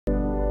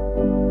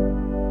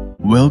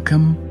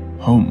Welcome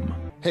home.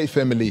 Hey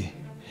family,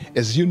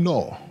 as you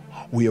know,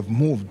 we have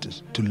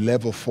moved to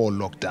level 4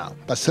 lockdown.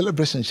 But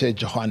Celebration Church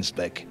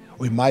Johannesburg,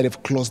 we might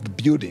have closed the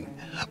building,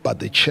 but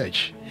the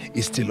church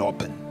is still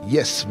open.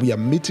 Yes, we are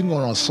meeting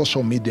on our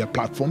social media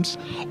platforms,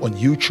 on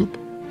YouTube.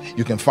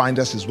 You can find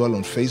us as well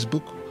on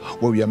Facebook,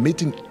 where we are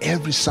meeting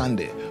every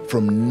Sunday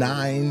from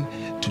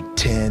 9 to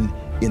 10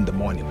 in the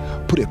morning.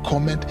 Put a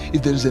comment.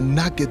 If there is a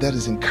nugget that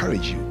has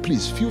encouraged you,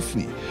 please feel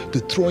free to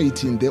throw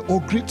it in there or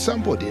greet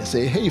somebody and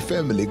say, hey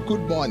family,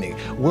 good morning,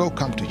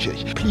 welcome to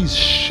church. Please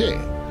share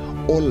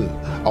all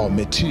our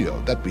material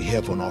that we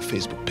have on our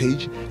Facebook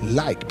page,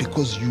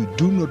 because you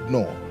do not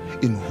know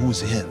in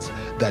whose hands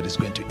that is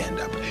going to end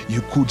up.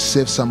 You could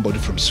save somebody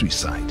from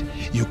suicide.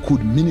 You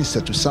could minister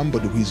to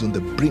somebody who is on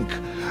the brink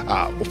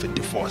of a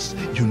divorce.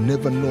 You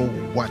never know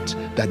what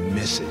that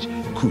message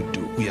could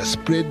do. We are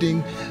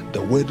spreading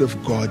the word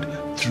of God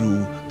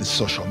through the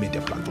social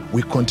media platform.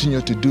 We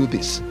continue to do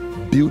this,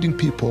 building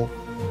people,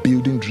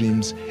 building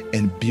dreams,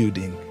 and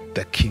building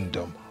the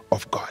kingdom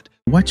of God.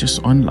 Watch us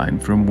online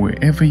from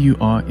wherever you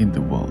are in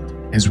the world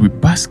as we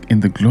bask in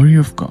the glory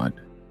of God.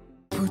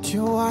 Put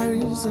your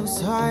worries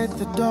outside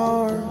the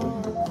door.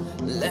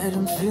 Let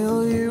him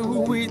fill you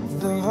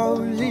with the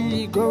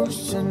Holy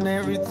Ghost and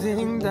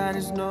everything that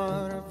is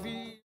not of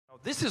you.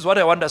 This is what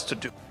I want us to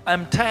do.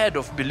 I'm tired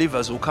of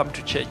believers who come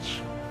to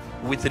church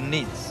with the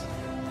needs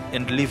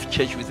and leave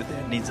church with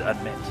their needs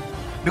unmet.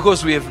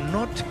 Because we have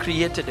not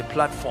created a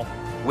platform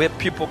where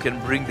people can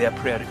bring their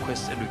prayer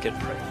requests and we can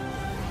pray.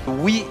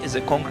 We as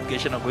a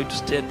congregation are going to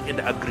stand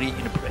and agree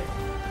in prayer.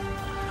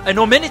 I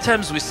know many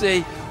times we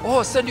say,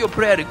 oh, send your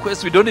prayer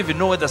requests. We don't even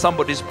know whether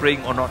somebody is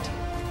praying or not.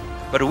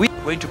 But we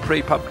are going to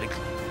pray publicly.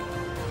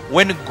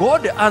 When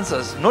God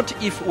answers, not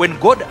if, when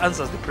God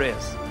answers the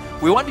prayers,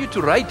 we want you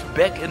to write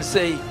back and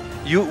say,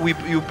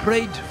 you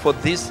prayed for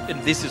this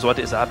and this is what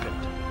has happened.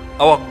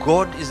 Our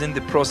God is in the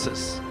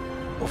process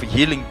of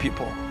healing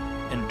people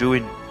and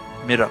doing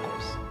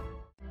miracles.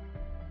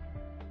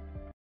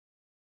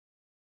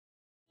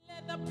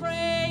 Let the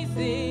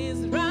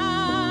praises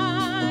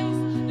rise,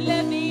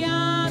 let the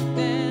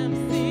anthem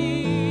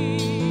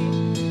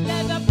sing,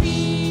 let the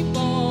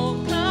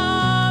people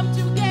come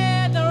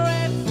together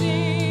and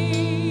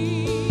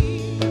sing.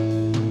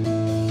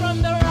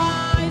 From the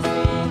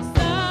rising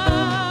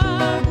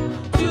sun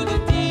to the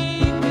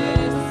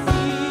deepest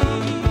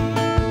sea,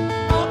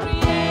 all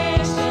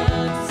creation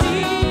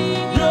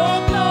sing your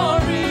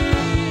glory.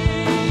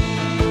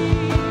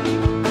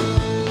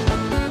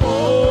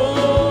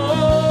 Oh,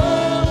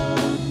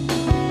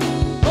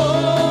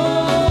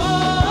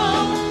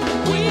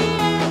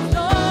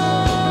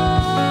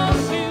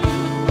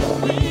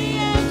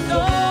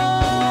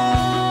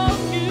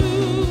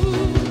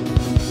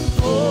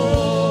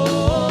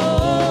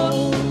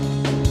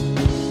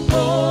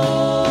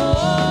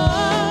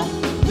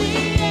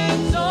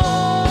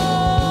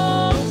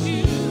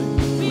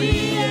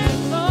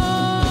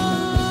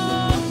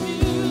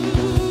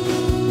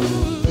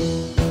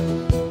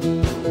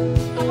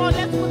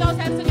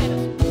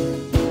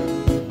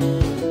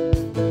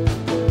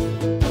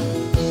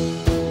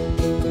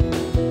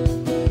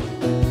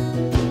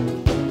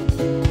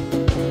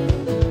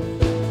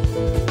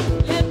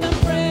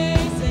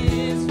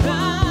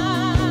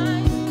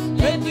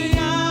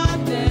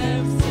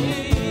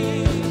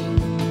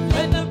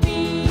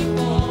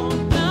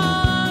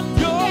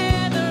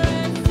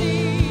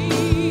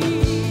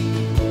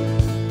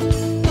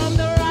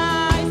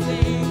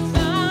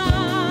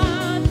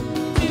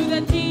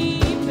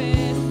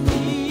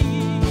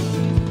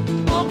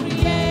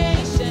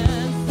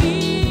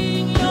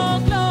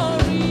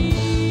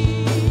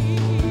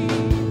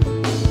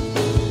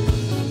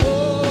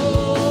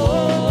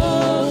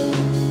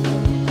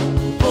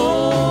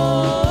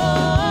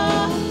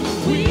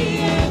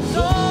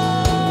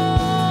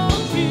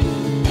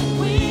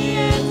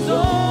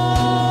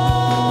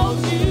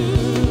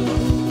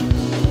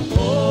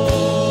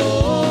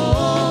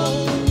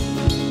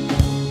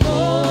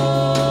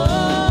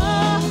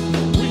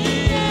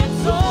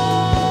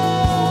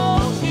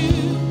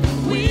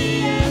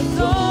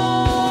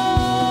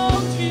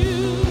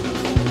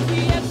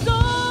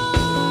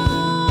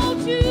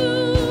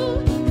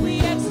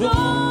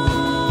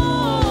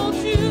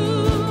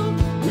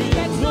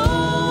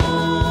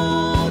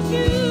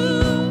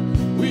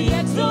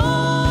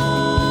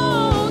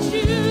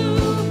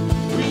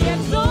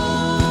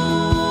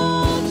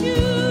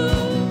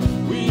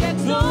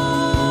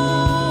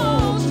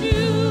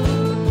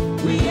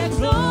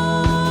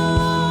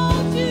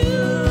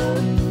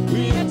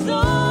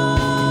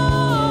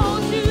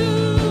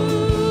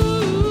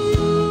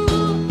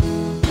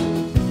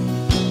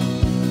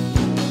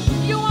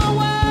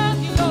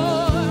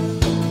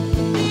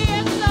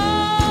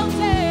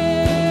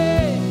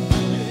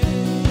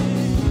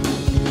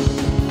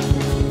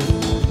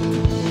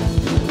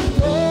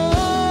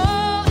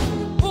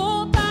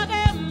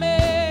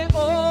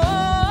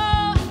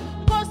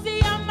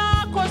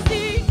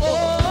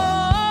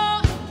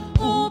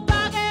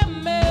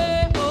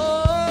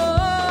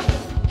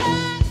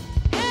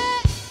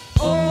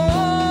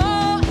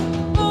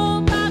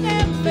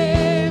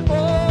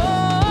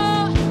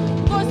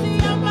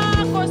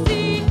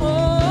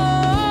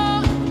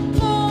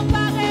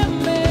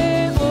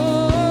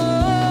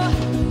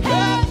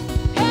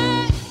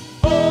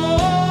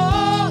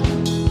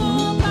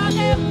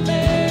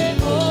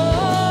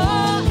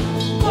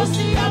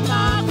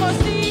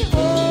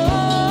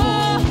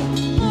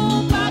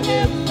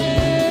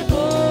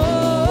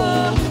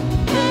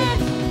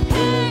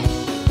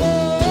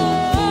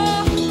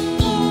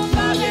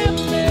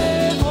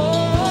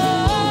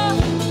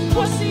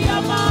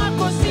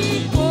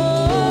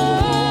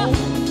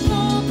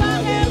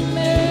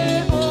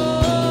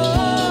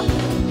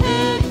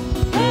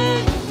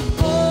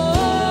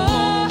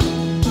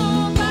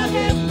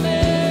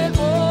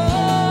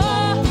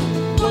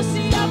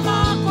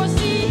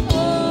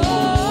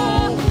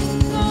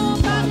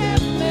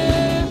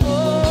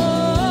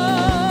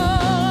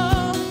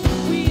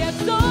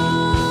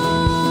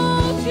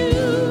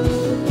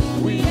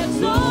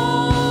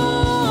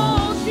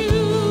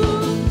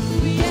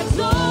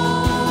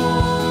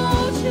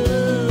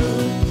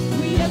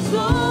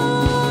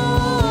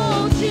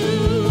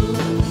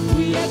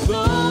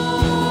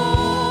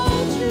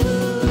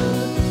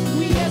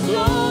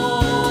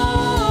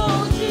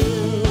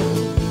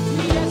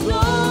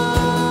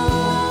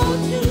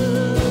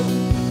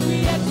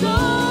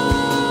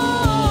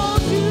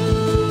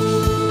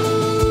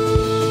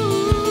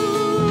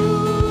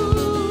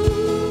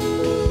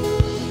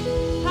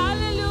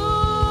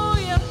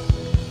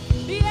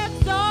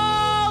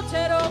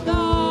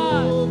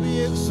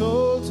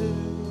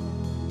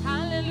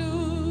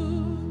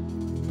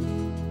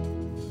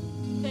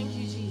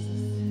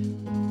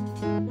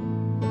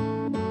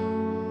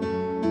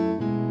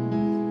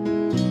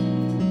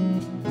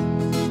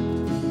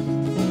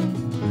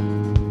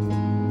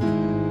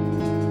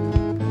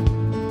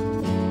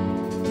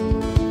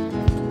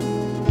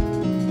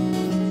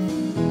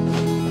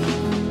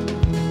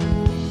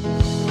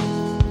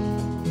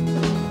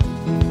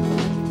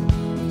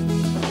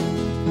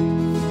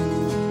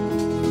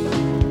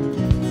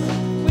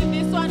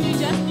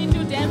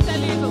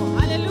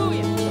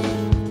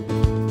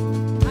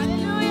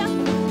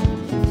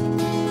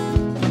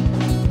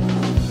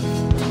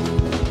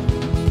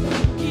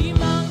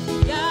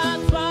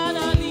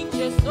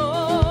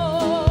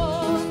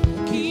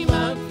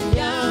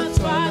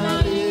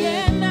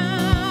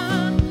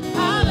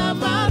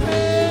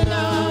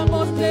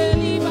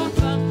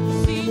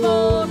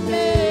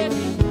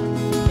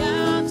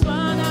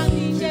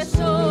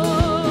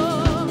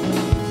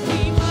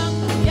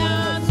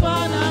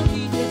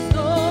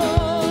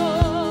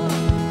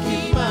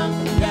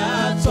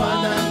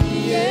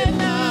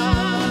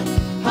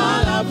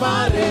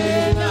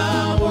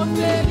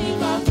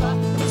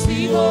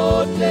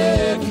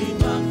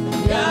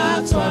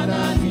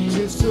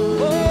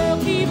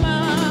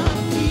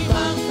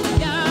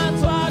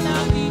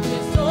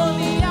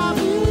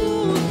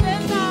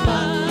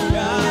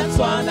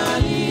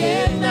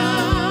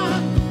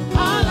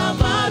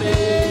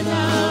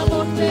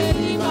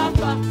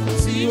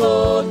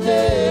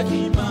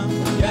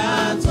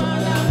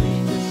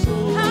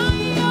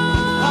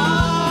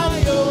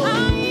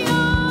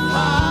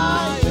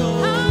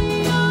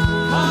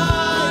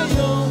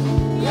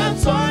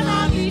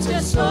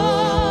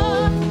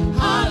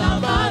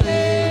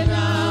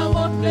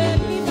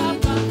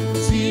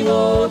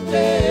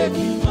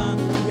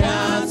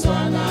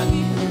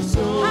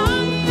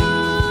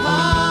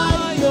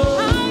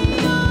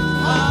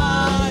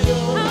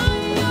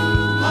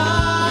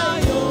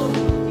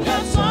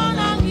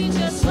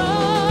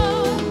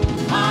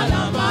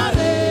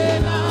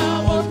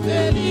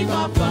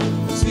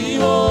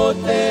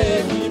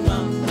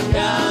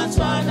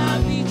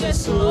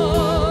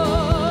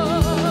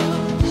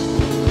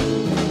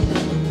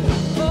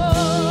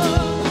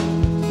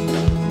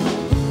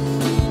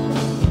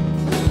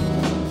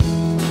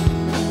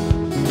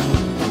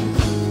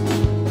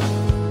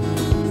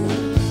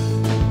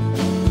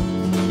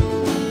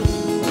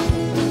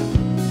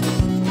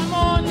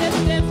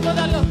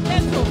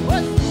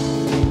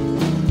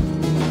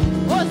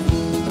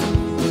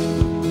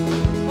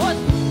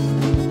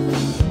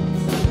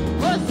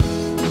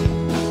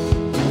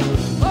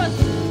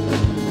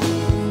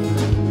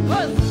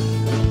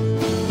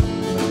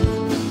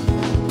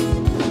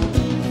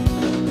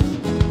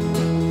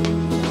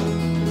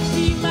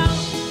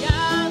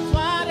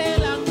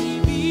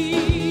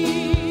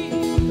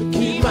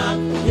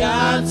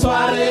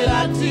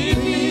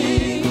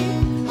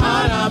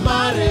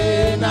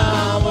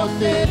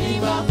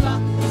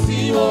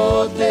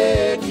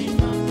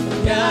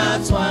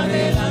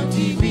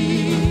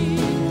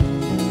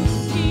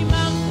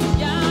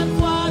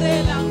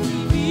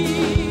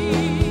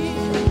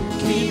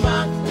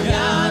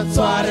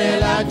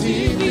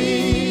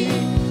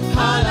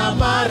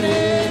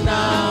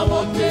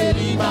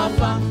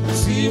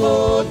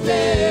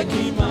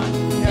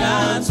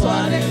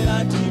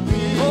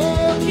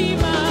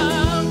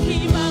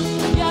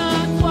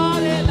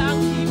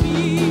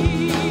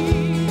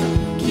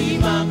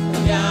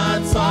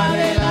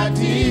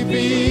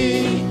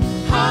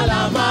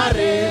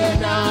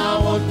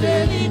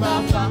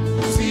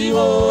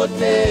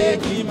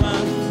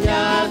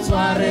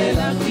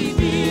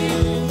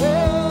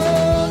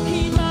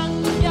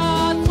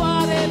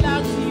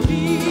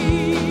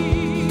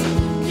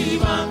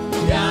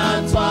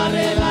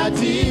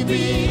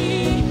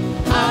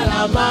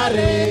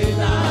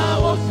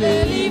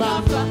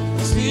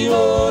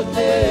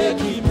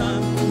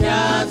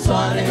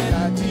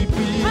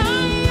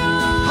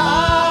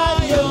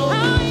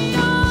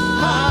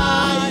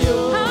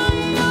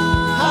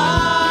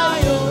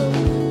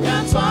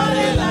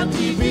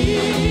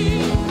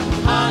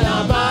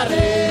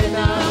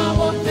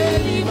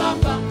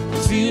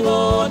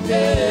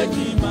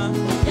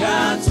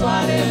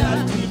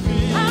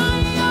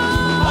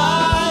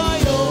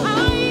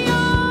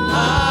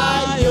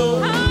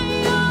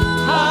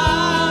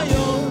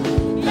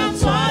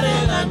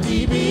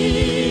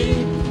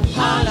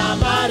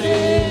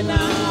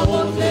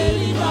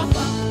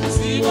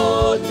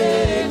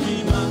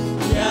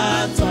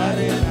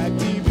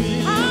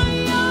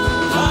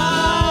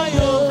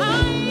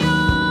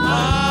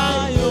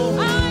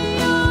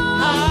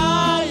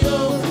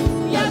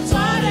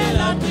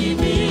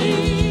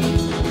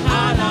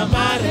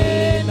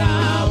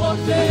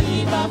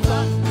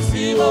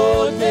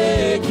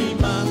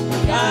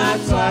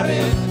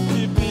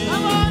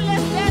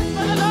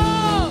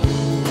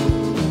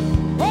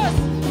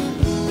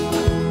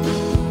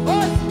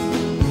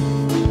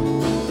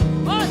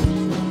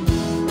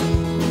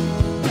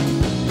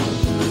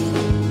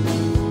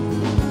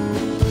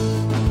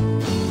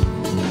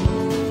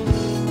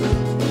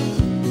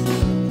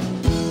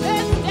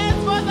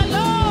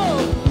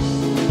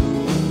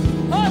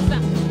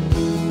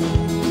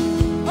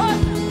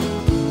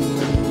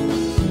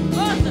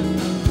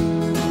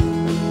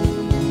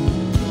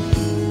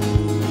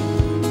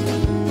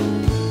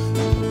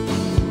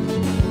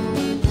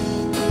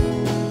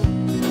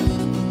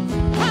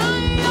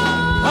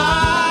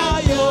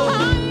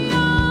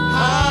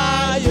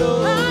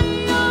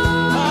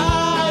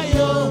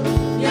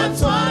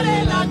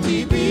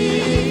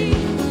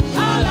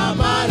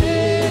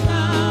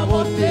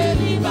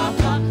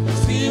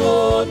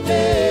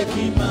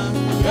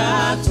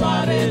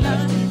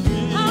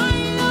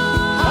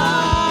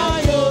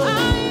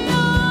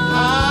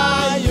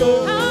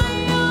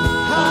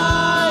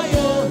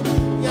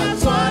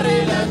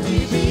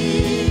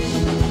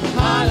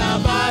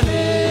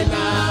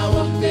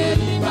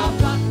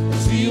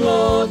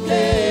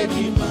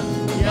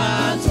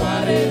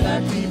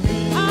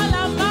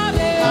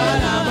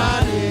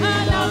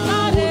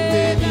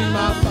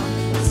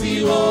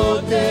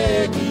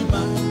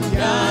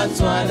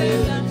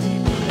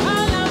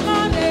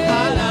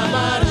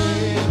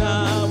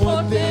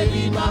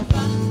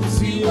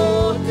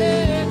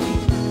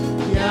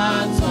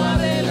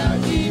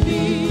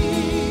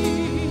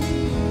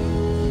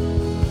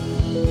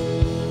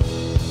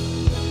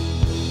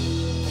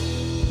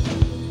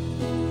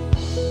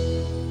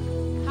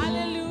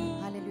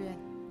 Hallelujah.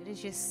 Let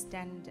us just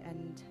stand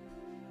and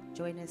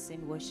join us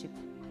in worship.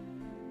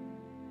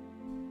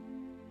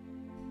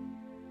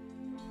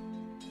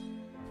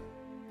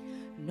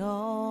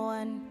 No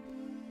one,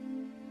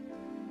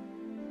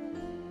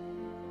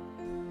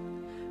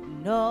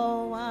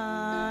 no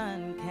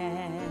one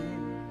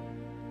can,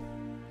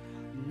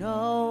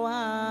 no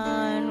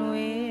one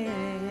will.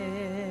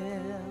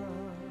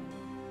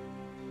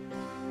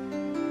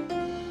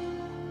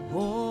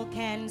 Who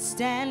can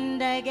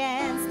stand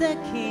against the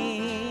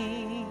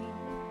King?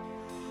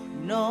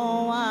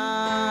 No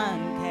one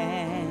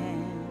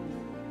can,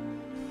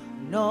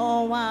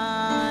 no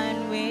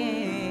one will.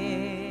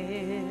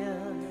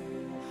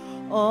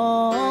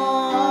 Oh,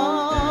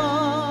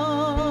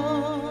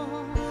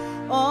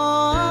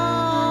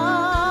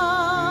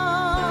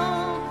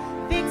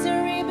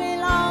 victory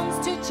belongs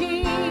to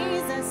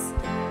Jesus.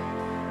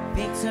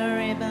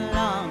 Victory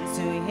belongs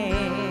to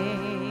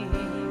Him.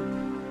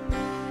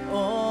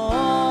 Oh,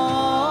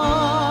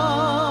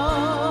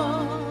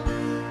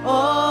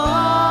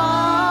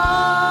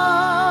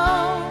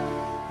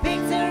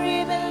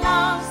 victory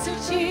belongs to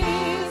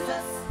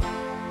Jesus.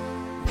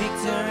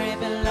 Victory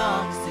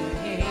belongs to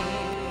Him.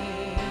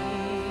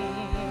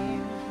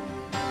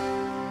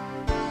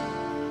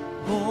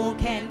 Who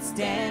can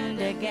stand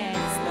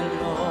against the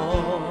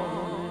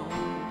Lord?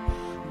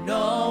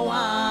 No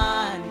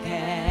one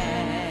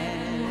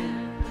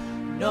can,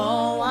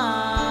 no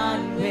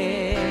one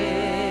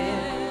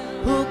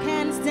will. Who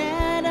can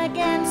stand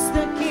against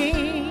the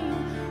King?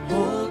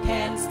 Who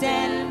can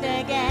stand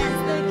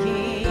against the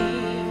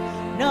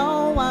King?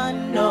 No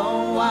one,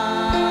 no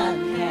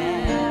one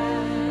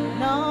can,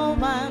 no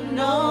one,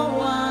 no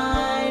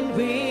one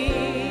will.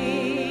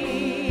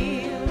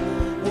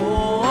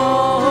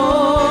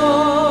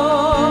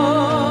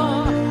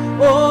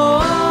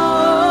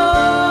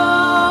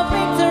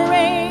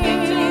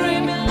 Victory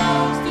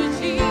belongs to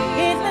Jesus.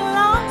 It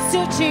belongs to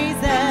Jesus.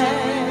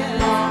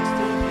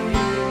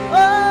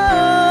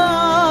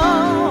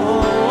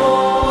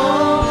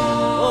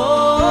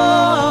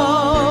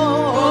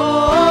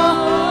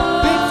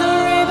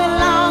 Victory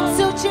belongs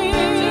to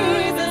Jesus.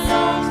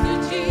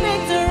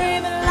 Victory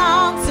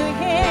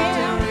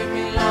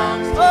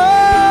belongs to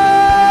Him.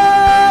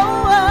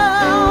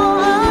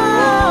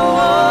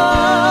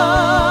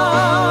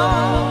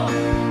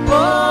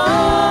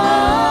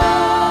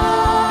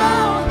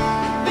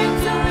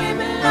 Victory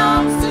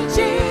belongs to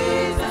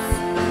Jesus.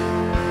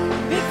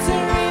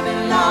 Victory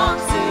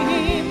belongs to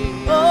Him.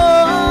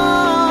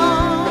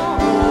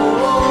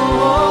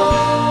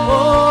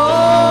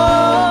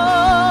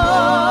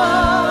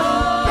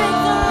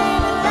 Victory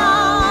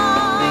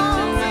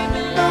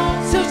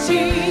belongs to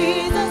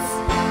Jesus.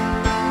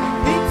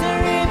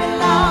 Victory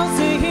belongs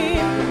to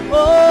Him.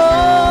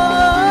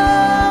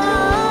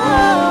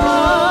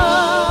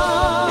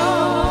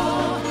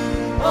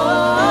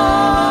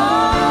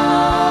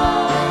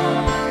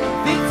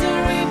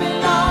 Victory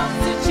belongs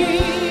to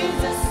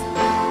Jesus.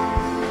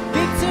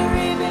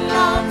 Victory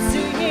belongs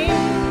to Him.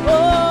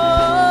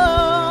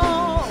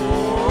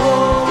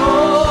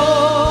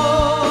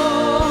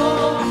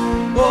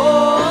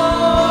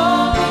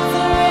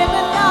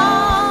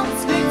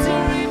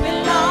 Victory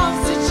belongs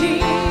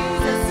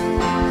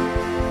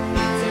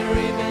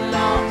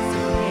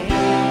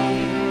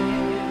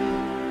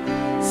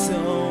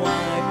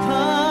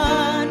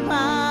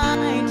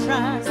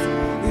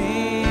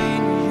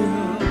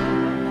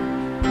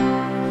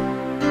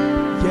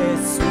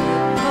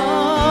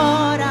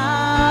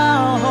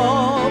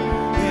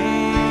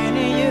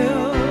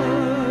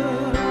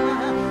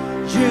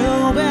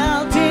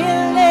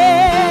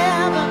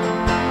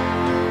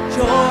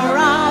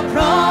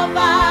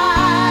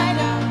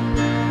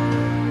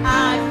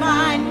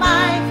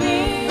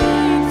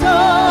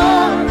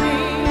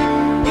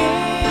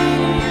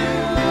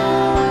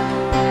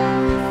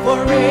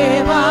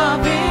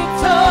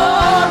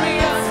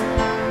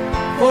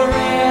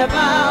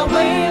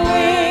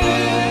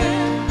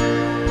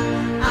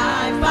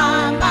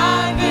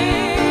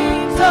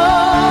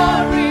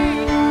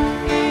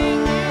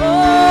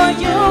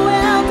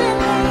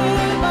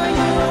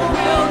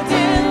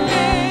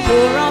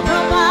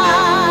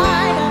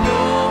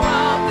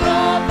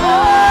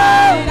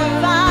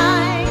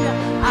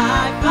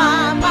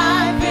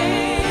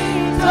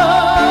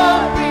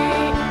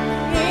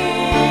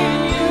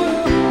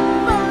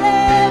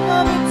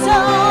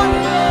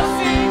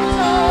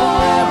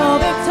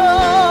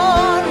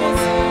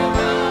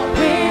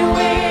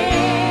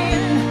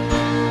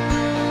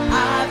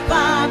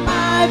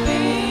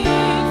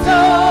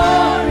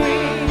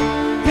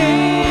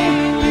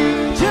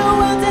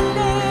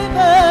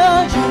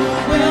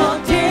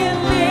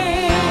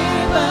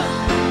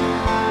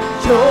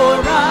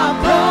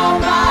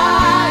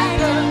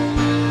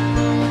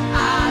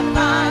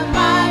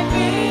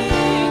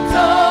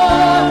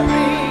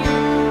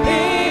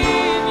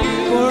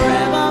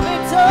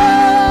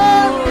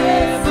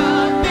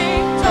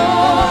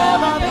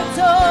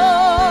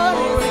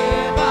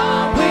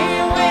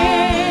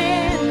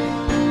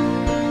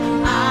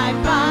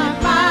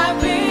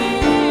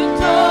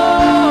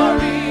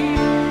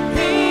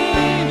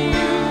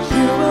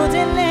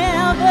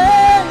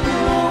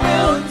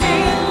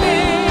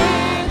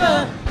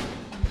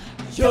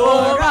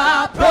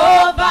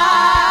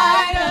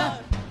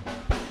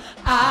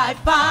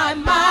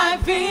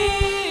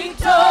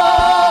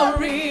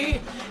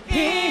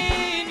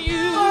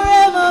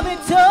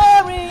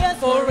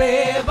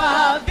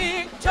forever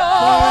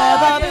victorious.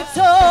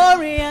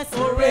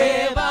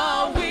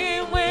 forever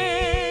we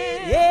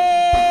win.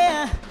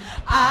 Yeah,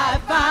 I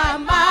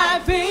find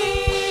my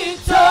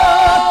victory.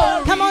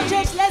 come on,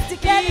 church, let's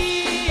declare it.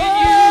 In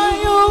Oh,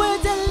 you. you will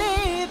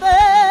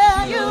deliver.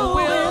 You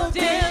will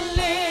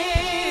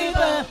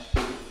deliver.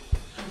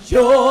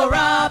 You're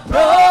a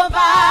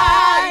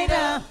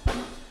provider.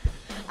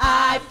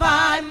 I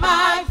find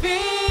my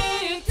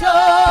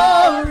victory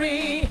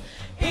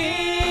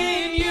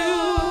in you.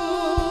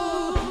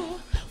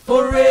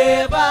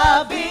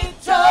 Forever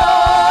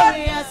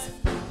victorious.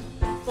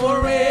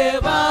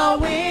 Forever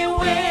we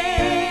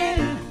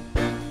win.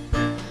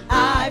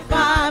 I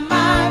find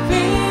my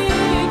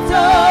victory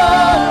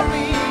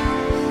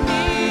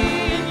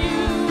in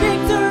you.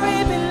 Victory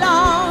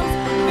belongs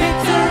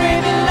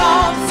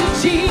to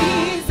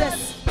Jesus.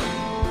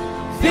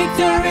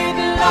 Victory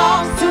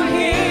belongs to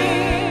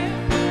Him.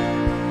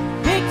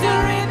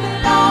 Victory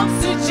belongs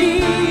to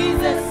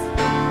Jesus.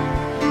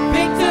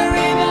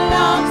 Victory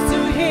belongs to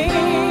Him.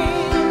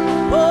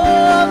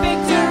 Oh,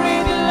 victory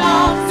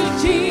belongs to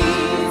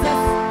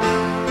Jesus.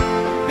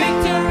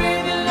 Victory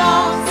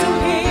belongs to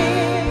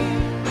Him.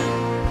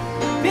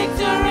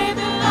 Victory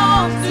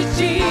belongs to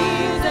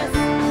Jesus.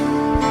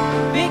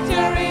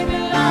 Victory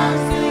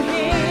belongs to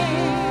Him.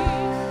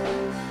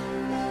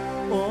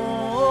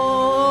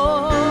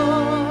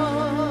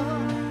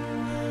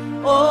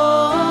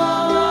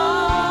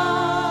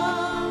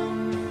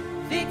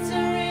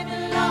 Victory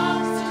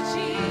belongs to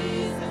Jesus.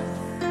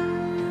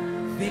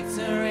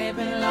 Victory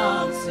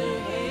belongs to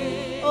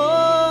Him.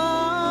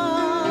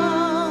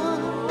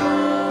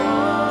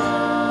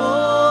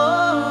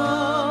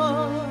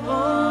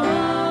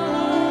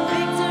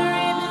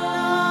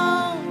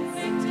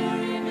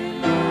 Victory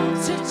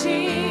belongs to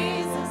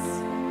Jesus.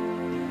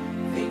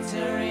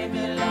 Victory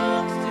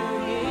belongs to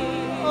Him.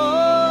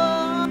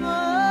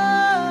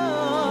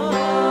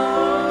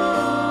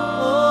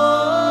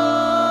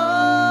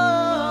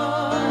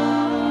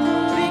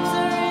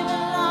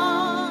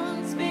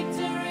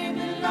 Victory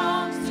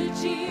belongs to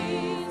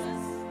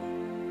Jesus.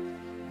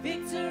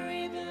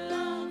 Victory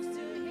belongs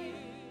to Him.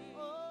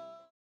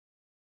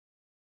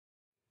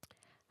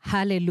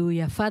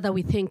 Hallelujah. Father,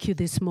 we thank you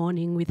this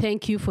morning. We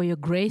thank you for your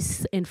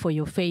grace and for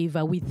your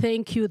favor. We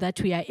thank you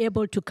that we are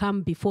able to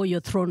come before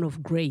your throne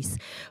of grace.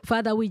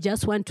 Father, we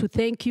just want to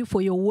thank you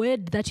for your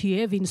word that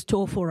you have in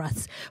store for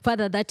us.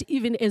 Father, that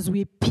even as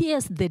we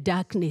pierce the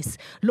darkness,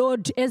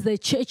 Lord, as the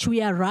church,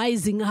 we are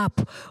rising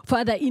up.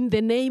 Father, in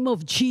the name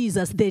of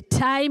Jesus, the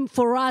time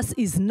for us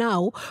is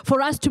now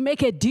for us to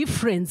make a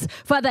difference.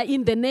 Father,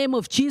 in the name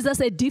of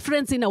Jesus, a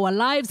difference in our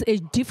lives, a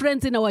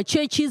difference in our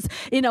churches,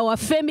 in our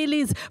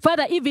families.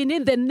 Father, even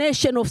in the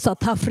nation of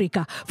South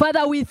Africa.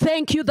 Father, we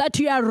thank you that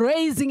you are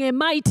raising a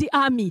mighty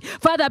army.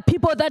 Father,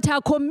 people that are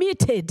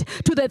committed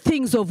to the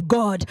things of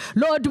God.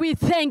 Lord, we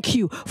thank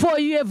you for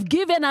you have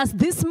given us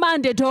this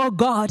mandate, oh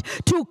God,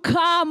 to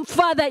come,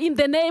 Father, in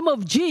the name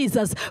of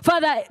Jesus.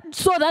 Father,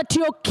 so that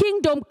your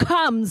kingdom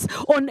comes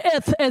on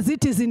earth as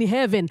it is in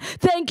heaven.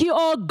 Thank you,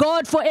 oh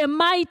God, for a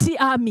mighty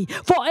army,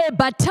 for a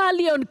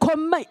battalion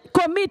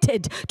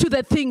committed to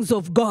the things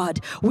of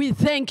God. We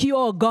thank you,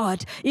 oh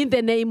God, in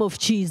the name of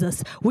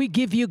Jesus. We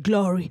give you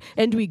glory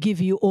and we give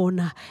you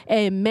honor.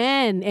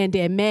 Amen and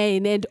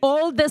amen. And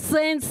all the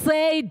saints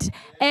said,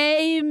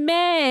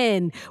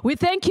 amen. We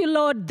thank you,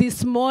 Lord,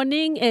 this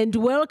morning, and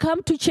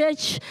welcome to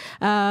church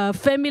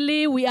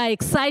family. We are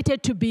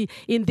excited to be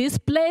in this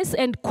place,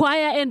 and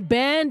choir and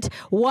band.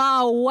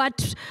 Wow,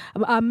 what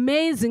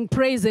amazing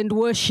praise and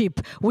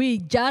worship. We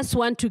just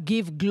want to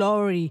give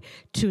glory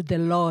to the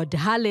Lord.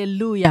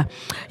 Hallelujah.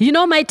 You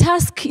know, my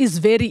task is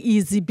very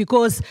easy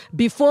because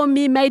before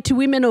me, mighty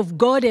women of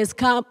God have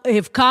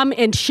come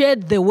and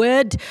shared the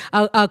word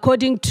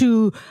according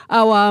to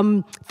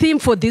our theme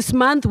for this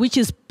month, which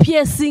is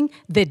piercing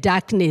the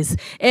darkness.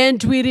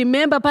 And we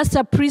remember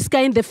Pastor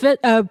Priska in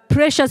the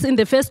Precious in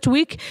the first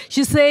week.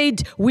 She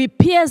said, we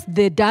pierce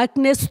the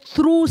darkness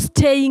through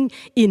staying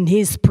in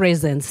his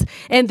presence.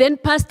 And then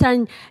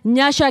Pastor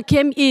Nyasha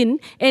came in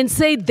and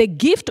said, the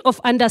gift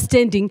of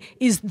understanding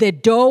is the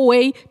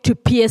doorway to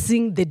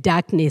piercing the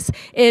darkness.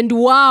 And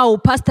wow,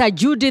 Pastor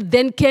Judith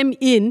then came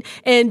in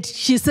and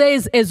she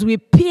says, as we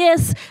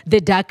pierce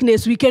the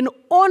darkness, we can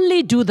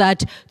only do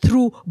that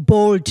through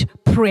bold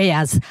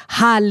prayers.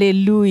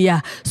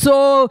 Hallelujah.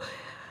 So,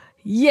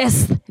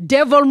 yes,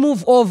 devil,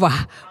 move over.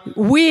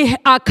 We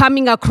are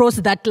coming across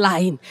that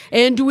line.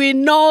 And we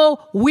know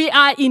we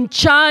are in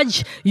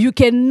charge. You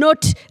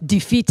cannot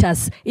defeat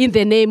us in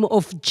the name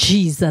of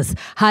Jesus.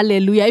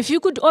 Hallelujah. If you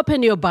could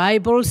open your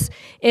Bibles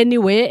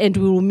anywhere and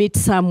we will meet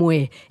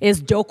somewhere,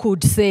 as Doc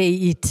would say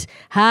it.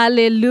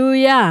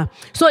 Hallelujah.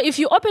 So if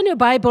you open your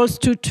Bibles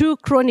to 2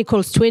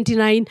 Chronicles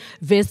 29,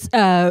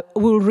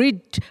 we'll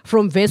read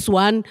from verse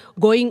 1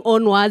 going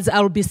onwards.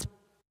 I'll be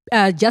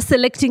just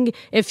selecting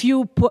a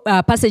few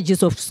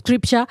passages of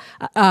scripture,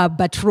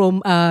 but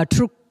from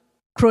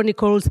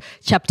Chronicles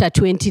chapter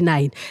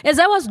 29. As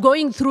I was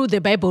going through the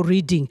Bible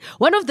reading,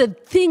 one of the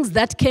things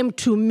that came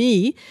to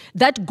me,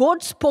 that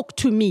God spoke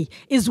to me,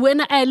 is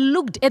when I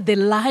looked at the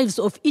lives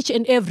of each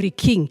and every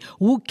king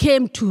who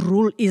came to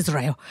rule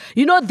Israel.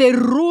 You know, they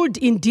ruled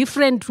in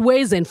different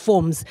ways and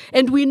forms,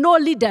 and we know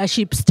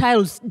leadership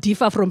styles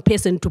differ from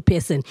person to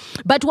person.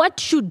 But what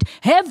should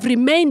have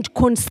remained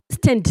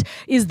consistent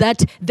is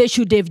that they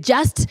should have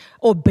just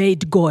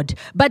obeyed God.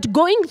 But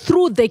going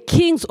through the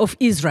kings of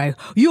Israel,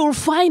 you'll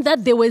find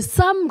that there were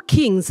some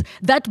kings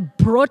that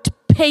brought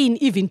pain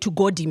even to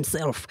God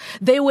himself.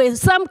 There were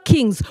some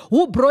kings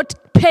who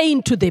brought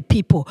pain to the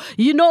people.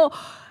 You know,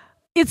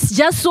 it's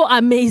just so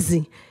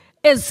amazing.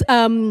 As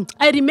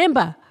I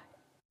remember,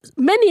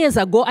 many years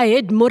ago, I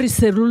heard Maurice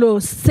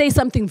Cerullo say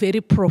something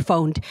very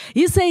profound.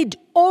 He said,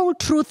 all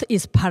truth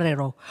is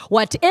parallel.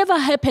 Whatever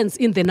happens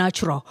in the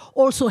natural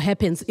also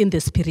happens in the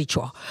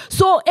spiritual.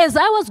 So as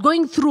I was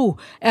going through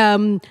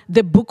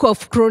the book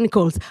of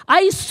Chronicles,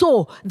 I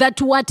saw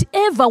that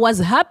whatever was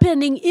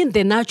happening in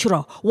the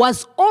natural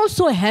was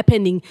also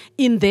happening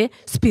in the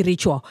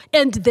spiritual.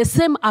 And the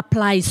same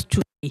applies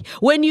to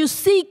when you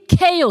see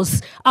chaos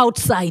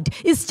outside,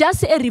 it's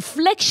just a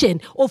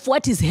reflection of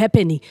what is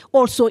happening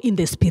also in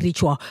the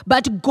spiritual.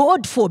 But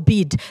God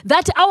forbid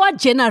that our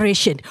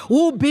generation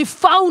will be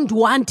found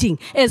wanting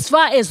as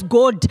far as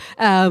God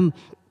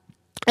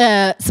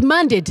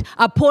mandate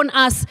upon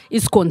us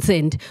is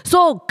concerned.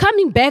 So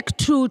coming back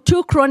to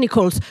 2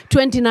 Chronicles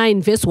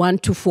 29 verse 1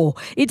 to 4,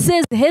 it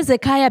says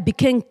Hezekiah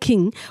became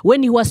king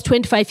when he was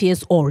 25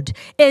 years old,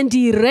 and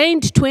he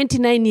reigned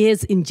 29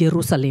 years in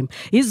Jerusalem.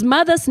 His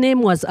mother's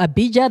name was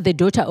Abijah, the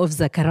daughter of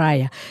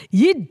Zechariah.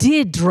 He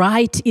did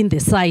right in the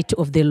sight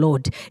of the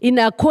Lord, in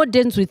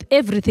accordance with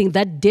everything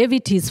that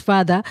David his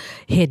father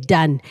had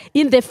done.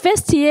 In the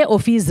first year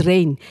of his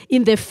reign,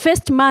 in the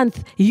first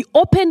month, he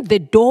opened the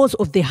doors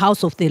of the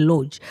house of the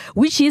Lord,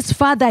 which his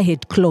father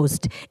had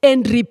closed,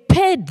 and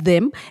repaired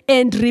them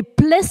and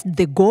replaced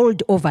the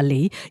gold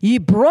overlay. He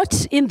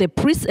brought in the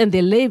priests and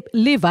the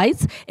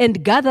Levites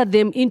and gathered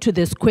them into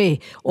the square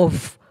on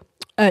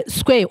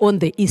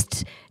the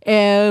east.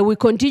 We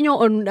continue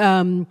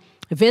on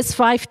verse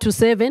 5 to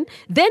 7.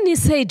 Then he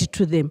said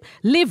to them,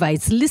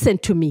 Levites, listen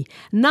to me.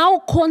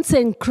 Now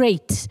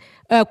consecrate,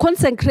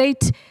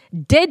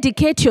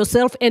 dedicate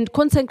yourself and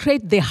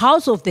consecrate the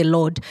house of the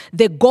Lord,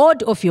 the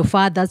God of your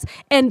fathers,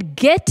 and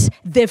get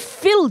the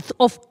filth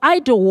of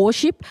idol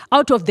worship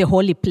out of the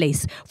holy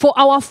place. For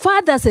our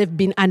fathers have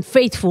been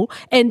unfaithful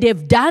and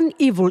have done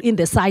evil in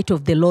the sight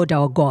of the Lord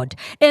our God.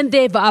 And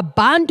they've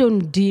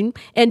abandoned him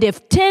and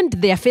have turned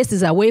their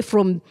faces away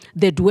from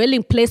the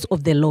dwelling place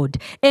of the Lord.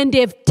 And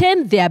they've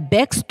turned their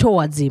backs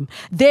towards him.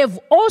 They've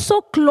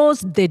also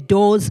closed the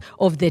doors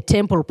of the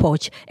temple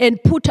porch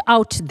and put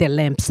out the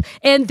lamps.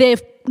 And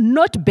they've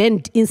not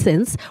burnt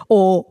incense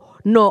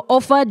nor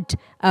offered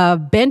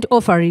burnt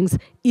offerings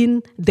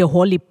in the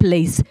holy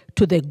place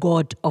to the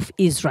God of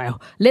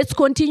Israel. Let's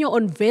continue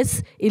on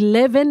verse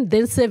 11,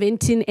 then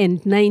 17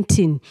 and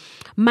 19.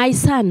 My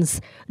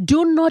sons,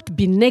 do not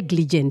be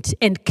negligent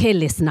and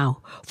careless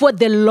now, for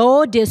the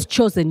Lord has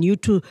chosen you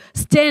to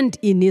stand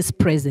in his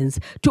presence,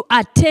 to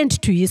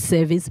attend to his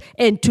service,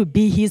 and to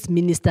be his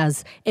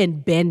ministers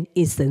and burn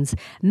incense.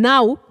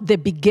 Now they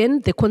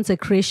began the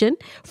consecration.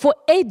 For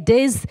 8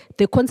 days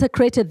they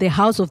consecrated the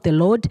house of the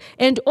Lord,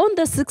 and on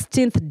the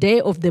 16th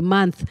day of the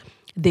month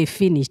they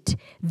finished.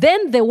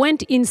 Then they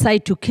went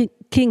inside to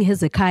King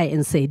Hezekiah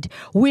and said,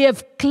 we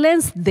have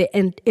cleansed the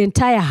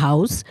entire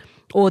house,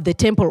 or the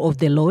temple of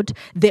the Lord,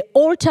 the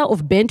altar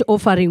of burnt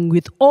offering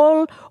with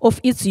all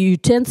of its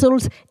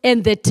utensils,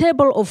 and the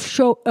table of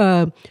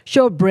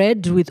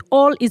showbread with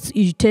all its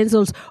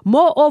utensils.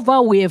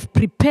 Moreover, we have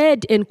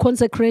prepared and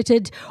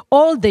consecrated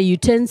all the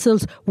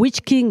utensils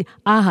which King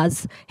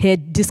Ahaz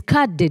had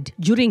discarded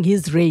during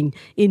his reign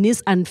in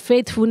his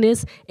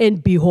unfaithfulness,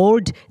 and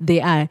behold,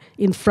 they are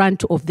in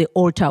front of the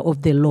altar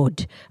of the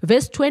Lord.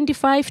 Verse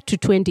 25 to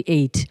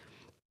 28.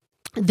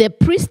 The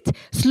priest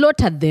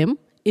slaughtered them.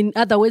 In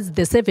other words,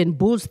 the 7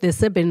 bulls, the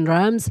 7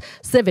 rams,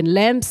 7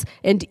 lambs,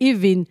 and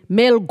even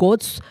male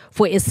goats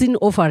for a sin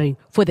offering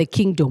for the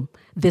kingdom,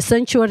 the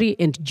sanctuary,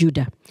 and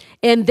Judah.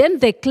 And then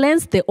they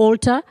cleansed the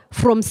altar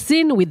from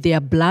sin with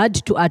their blood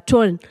to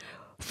atone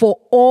for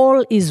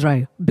all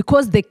Israel,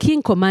 because the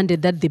king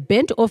commanded that the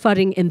burnt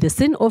offering and the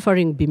sin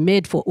offering be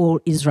made for all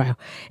Israel.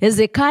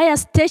 Hezekiah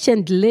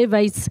stationed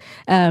Levites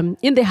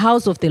in the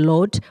house of the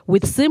Lord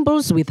with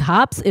cymbals, with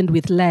harps, and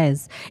with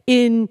lyres,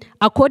 in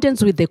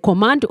accordance with the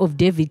command of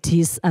David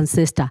his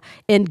ancestor,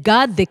 and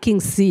Gad the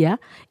king's seer,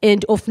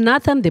 and of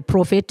Nathan the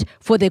prophet,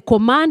 for the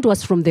command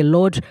was from the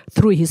Lord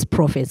through his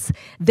prophets.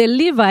 The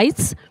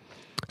Levites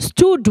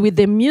stood with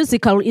the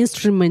musical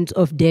instruments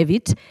of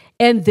David,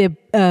 and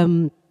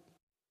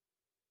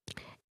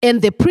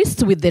the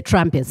priests with the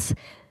trumpets.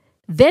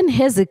 Then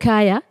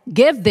Hezekiah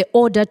gave the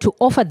order to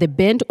offer the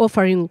burnt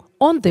offering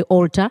on the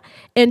altar,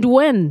 and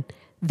when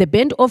the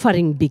burnt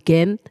offering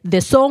began, the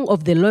song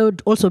of the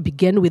Lord also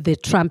began with the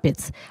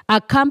trumpets,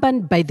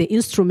 accompanied by the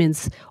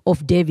instruments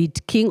of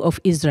David, king of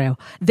Israel.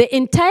 The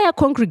entire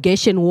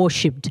congregation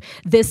worshipped.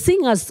 The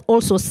singers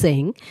also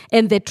sang,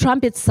 and the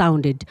trumpets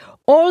sounded.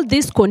 All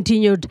this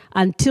continued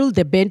until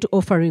the burnt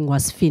offering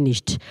was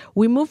finished.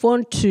 We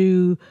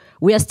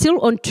are still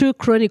on 2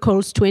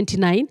 Chronicles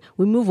 29.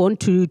 We move on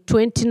to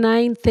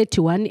 29,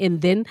 31,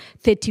 and then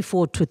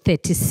 34 to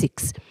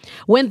 36.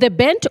 When the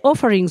burnt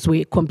offerings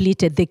were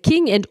completed, the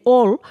king and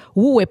all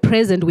who were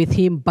present with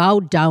him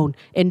bowed down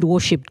and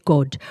worshipped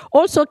God.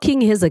 Also,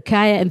 King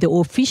Hezekiah and the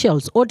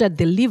officials ordered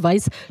the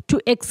Levites to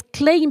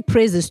exclaim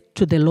praises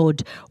to the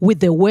Lord with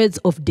the words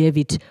of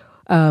David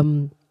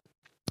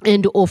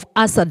and of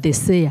Asa the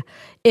seer.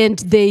 And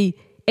they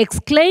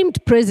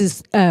exclaimed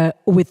praises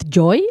with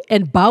joy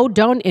and bowed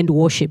down and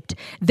worshipped.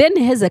 Then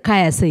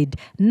Hezekiah said,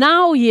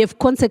 "Now ye have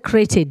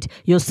consecrated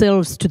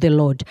yourselves to the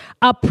Lord.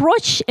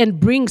 Approach and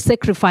bring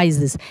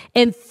sacrifices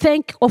and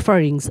thank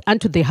offerings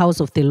unto the house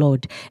of the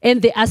Lord."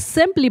 And the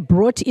assembly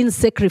brought in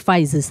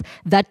sacrifices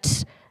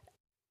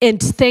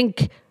and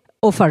thank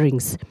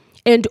offerings.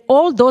 And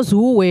all those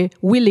who were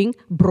willing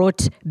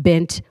brought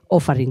burnt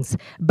offerings.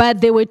 But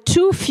there were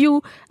too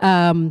few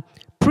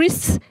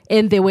priests,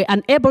 and they were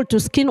unable to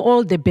skin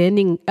all the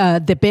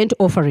burnt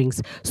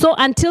offerings. So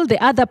until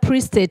the other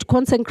priests had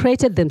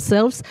consecrated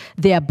themselves,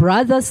 their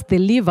brothers, the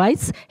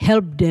Levites,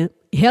 helped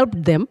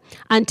them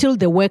until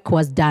the work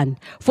was done.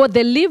 For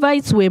the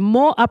Levites were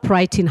more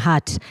upright in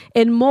heart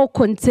and more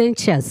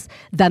conscientious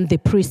than the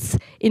priests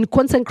in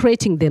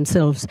consecrating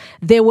themselves.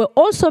 There were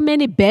also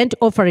many burnt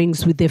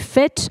offerings with the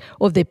fat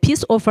of the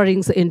peace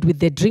offerings and with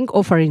the drink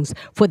offerings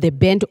for the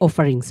burnt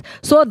offerings.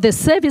 So the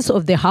service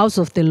of the house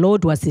of the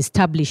Lord was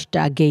established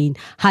again.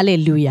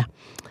 Hallelujah.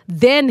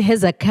 Then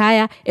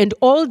Hezekiah and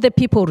all the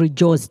people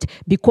rejoiced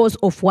because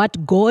of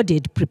what God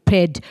had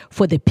prepared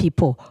for the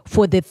people,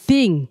 for the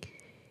thing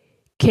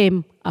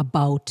came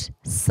about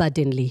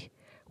suddenly.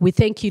 We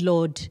thank you,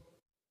 Lord,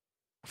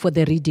 for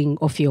the reading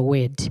of your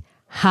word.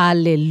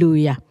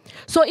 Hallelujah.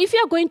 So if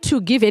you're going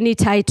to give any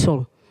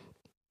title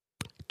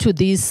to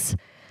this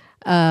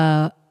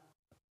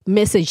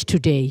message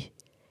today,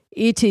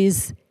 it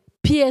is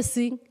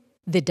Piercing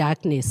the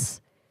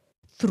Darkness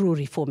Through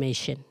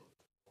Reformation.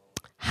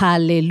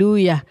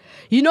 Hallelujah.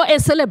 You know, a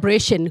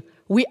celebration,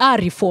 we are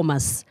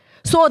reformers.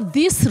 So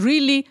this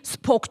really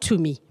spoke to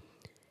me.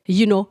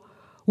 You know,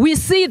 we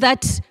see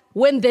that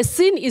when the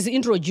sin is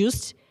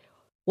introduced,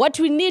 what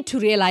we need to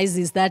realize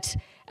is that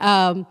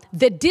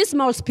the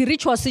dismal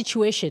spiritual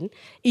situation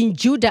in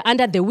Judah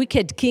under the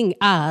wicked king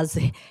Ahaz,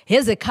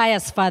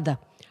 Hezekiah's father,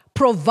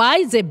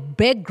 provides a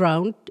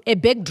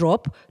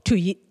backdrop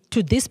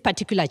to this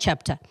particular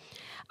chapter.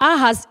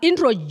 Ahaz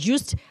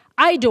introduced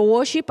idol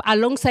worship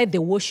alongside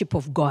the worship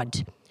of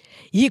God.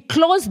 He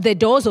closed the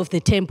doors of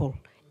the temple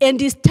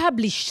and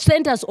established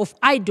centers of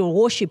idol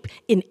worship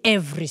in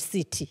every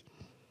city.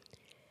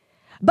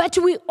 But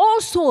we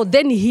also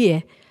then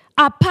hear,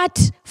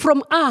 apart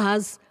from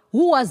Ahaz,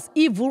 who was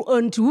evil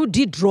and who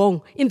did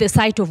wrong in the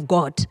sight of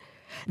God,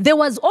 there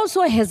was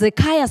also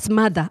Hezekiah's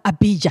mother,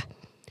 Abijah,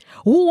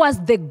 who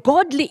was the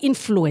godly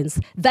influence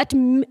that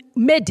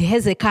made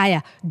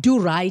Hezekiah do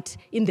right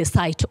in the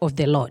sight of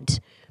the Lord.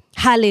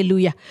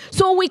 Hallelujah.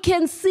 So we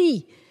can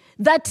see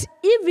that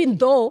even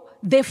though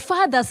the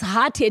father's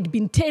heart had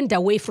been turned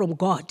away from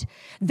God,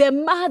 the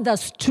mother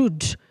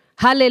stood.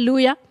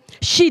 Hallelujah.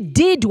 She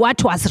did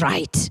what was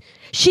right.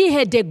 She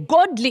had a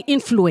godly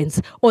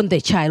influence on the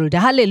child.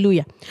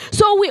 Hallelujah.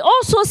 So we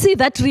also see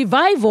that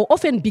revival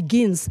often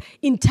begins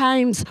in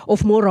times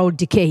of moral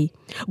decay.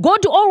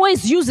 God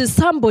always uses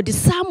somebody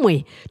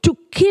somewhere to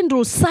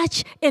kindle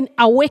such an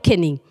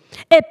awakening.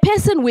 A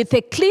person with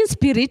a clean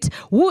spirit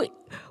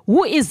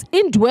who is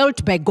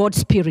indwelt by God's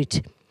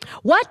Spirit.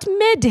 What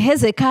made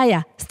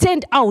Hezekiah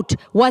stand out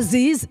was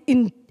his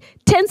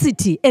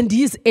intensity and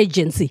his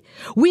agency.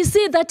 We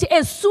see that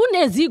as soon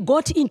as he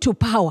got into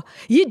power,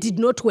 he did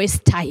not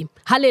waste time.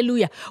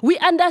 Hallelujah. We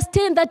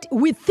understand that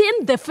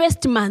within the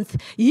first month,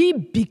 he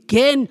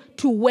began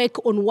to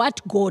work on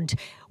what God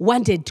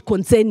wanted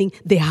concerning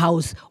the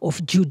house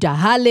of Judah.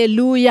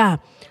 Hallelujah.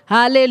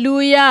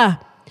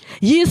 Hallelujah.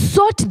 He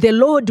sought the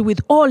Lord with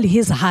all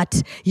his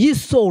heart,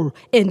 his soul,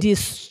 and his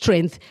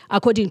strength,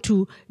 according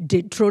to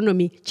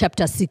Deuteronomy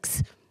chapter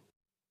 6,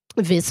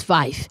 verse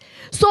 5.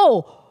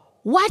 So,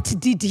 what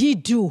did he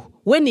do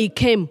when he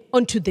came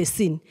onto the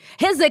scene?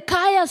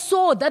 Hezekiah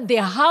saw that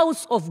the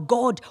house of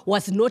God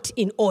was not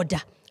in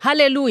order.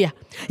 Hallelujah.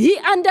 He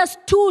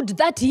understood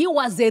that he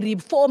was a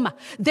reformer.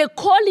 The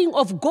calling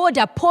of God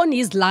upon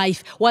his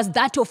life was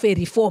that of a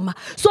reformer.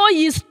 So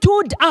he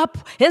stood up,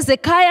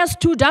 Hezekiah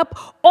stood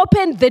up,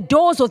 opened the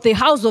doors of the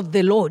house of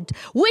the Lord,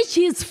 which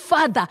his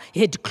father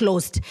had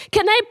closed.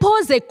 Can I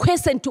pose a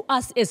question to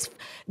us as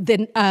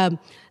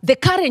the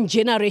current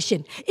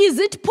generation? Is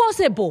it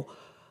possible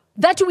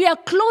that we are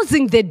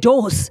closing the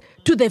doors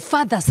to the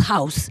Father's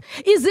house?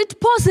 Is it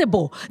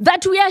possible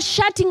that we are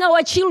shutting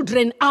our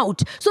children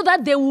out so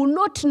that they will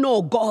not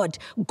know God?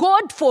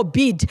 God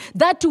forbid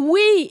that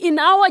we in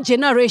our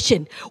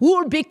generation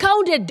will be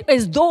counted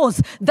as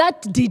those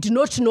that did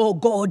not know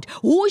God,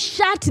 who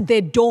shut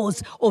the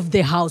doors of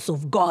the house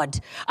of God.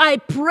 I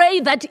pray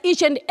that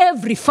each and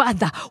every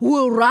father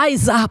will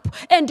rise up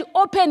and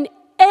open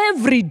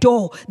every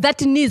door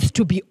that needs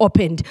to be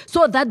opened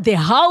so that the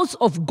house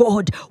of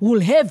God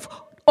will have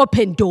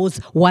open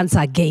doors once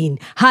again.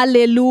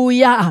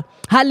 Hallelujah.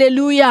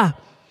 Hallelujah.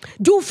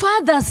 Do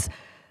fathers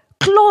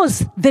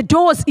close the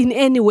doors in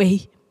any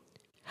way?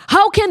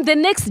 How can the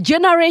next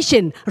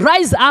generation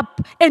rise up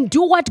and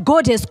do what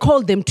God has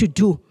called them to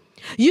do?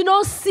 You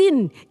know,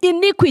 sin,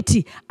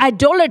 iniquity,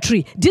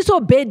 idolatry,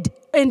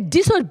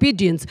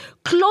 disobedience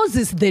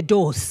closes the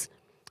doors.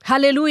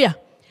 Hallelujah.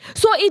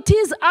 So it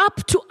is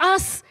up to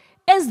us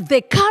as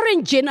the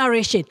current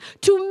generation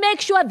to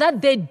make sure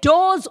that the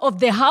doors of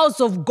the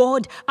house of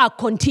God are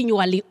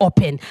continually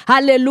open.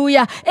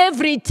 Hallelujah.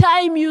 Every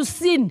time you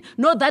sin,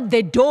 know that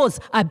the doors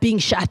are being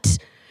shut.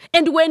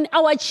 And when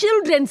our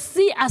children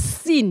see us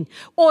sin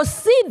or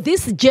see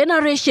this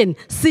generation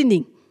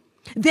sinning,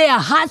 their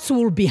hearts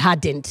will be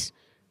hardened.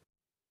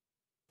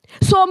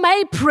 So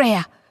my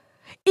prayer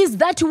is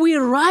that we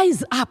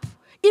rise up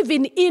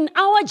even in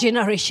our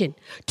generation,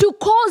 to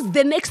cause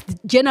the next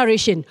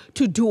generation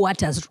to do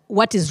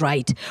what is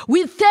right.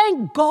 We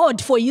thank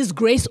God for his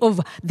grace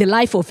over the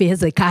life of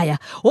Hezekiah.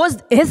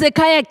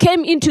 Hezekiah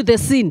came into the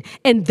scene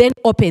and then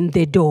opened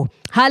the door.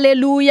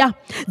 Hallelujah.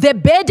 The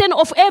burden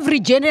of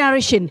every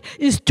generation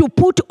is to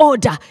put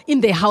order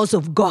in the house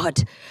of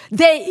God.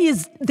 There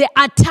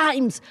are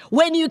times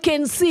when you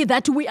can see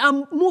that we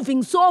are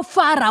moving so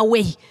far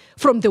away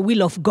from the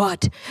will of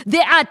God.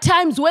 There are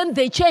times when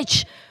the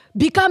church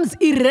becomes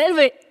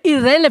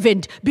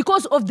irrelevant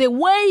because of the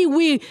way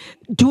we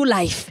do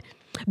life,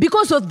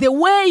 because of the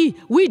way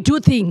we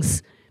do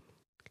things.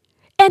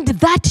 And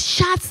that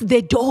shuts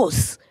the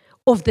doors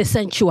of the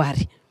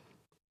sanctuary.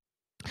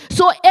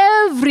 So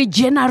every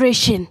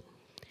generation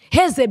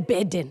has a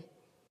burden.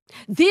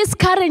 This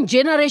current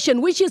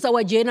generation, which is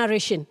our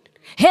generation,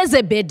 has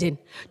a burden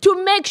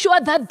to make sure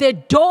that the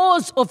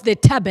doors of the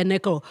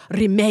tabernacle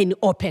remain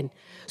open.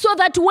 So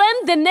that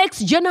when the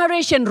next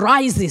generation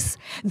rises,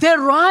 they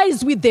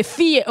rise with the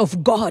fear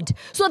of God.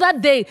 So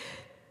that the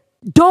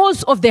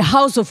doors of the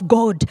house of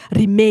God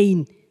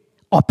remain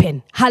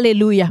open.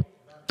 Hallelujah.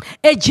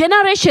 A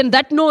generation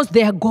that knows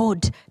their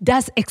God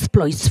does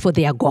exploits for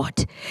their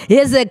God.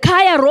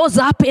 Hezekiah rose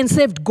up and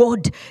saved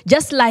God,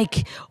 just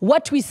like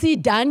what we see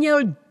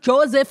Daniel,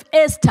 Joseph,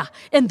 Esther,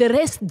 and the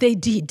rest they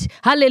did.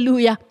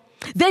 Hallelujah.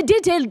 They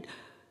did a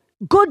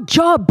good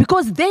job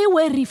because they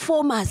were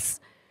reformers.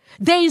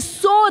 They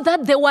saw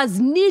that there was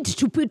need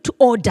to put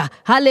order.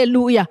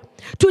 Hallelujah.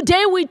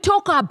 Today we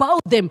talk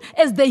about them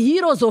as the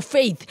heroes of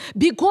faith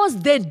because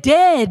they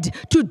dared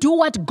to do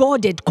what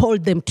God had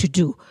called them to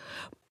do.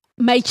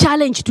 My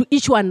challenge to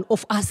each one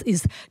of us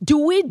is, do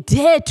we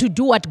dare to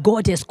do what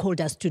God has called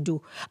us to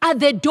do? Are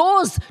the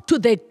doors to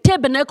the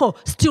tabernacle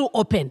still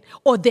open,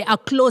 or they are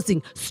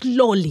closing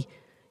slowly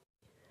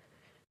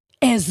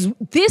as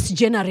this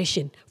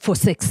generation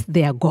forsakes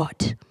their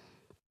God?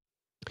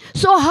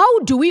 So how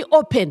do we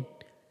open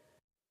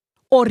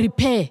or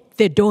repair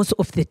the doors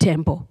of the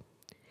temple?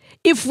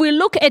 If we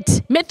look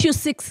at Matthew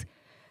 6,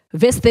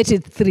 verse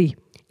 33,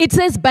 it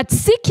says, "But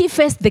seek ye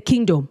first the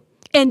kingdom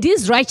and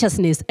his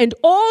righteousness, and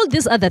all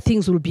these other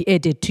things will be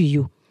added to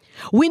you."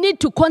 We need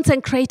to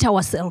consecrate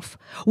ourselves.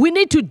 We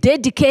need to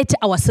dedicate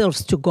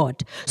ourselves to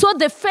God. So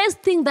the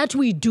first thing that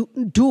we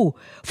do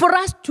for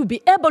us to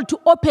be able to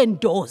open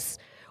doors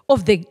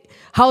of the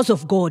house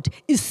of God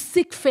is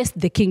seek first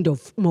the kingdom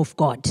of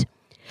God.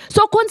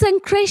 So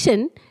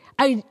consecration,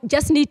 I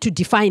just need to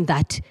define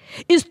that,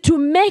 is to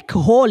make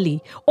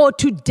holy or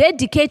to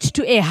dedicate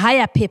to a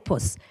higher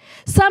purpose.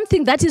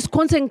 Something that is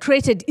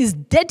consecrated is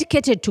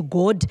dedicated to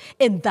God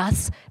and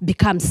thus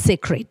becomes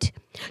sacred.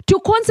 To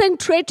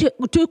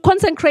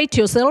consecrate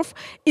yourself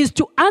is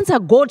to answer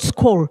God's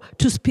call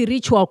to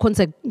spiritual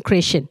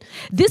consecration.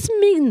 This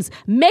means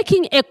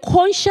making a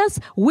conscious,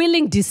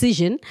 willing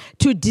decision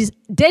to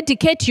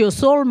dedicate your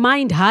soul,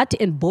 mind, heart,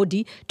 and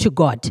body to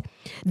God.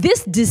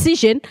 This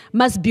decision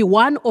must be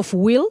one of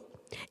will,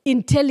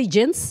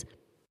 intelligence,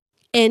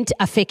 and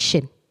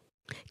affection.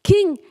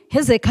 King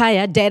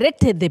Hezekiah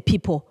directed the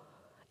people,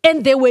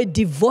 and they were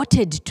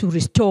devoted to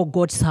restore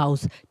God's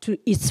house to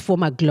its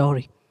former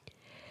glory.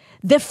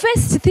 The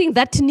first thing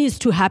that needs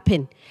to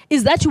happen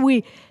is that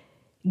we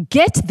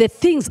get the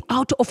things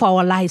out of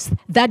our lives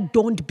that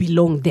don't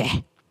belong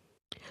there,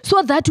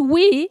 so that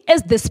we,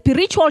 as the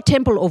spiritual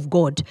temple of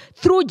God,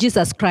 through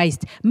Jesus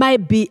Christ,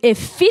 might be a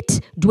fit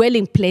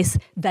dwelling place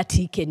that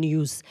he can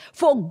use.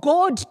 For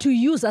God to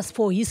use us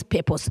for his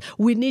purpose,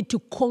 we need to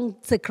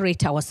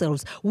consecrate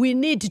ourselves. We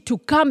need to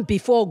come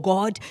before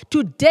God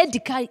to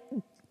dedicate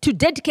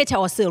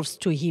ourselves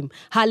to him.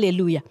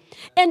 Hallelujah.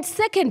 And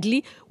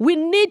secondly, we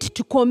need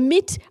to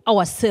commit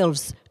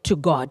ourselves to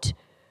God.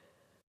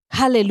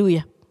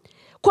 Hallelujah.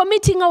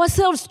 Committing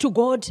ourselves to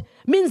God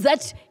means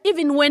that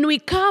even when we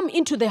come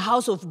into the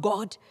house of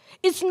God,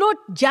 it's not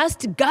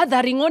just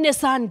gathering on a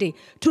Sunday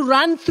to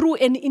run through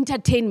an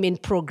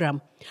entertainment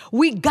program.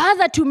 We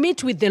gather to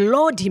meet with the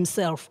Lord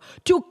himself,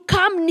 to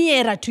come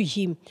nearer to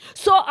him.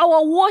 So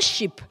our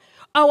worship,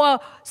 our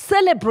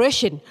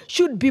celebration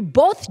should be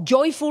both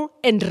joyful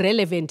and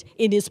relevant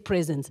in his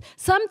presence.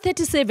 Psalm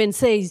 37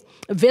 says,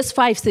 verse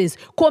 5 says,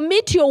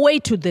 commit your way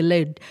to the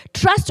Lord.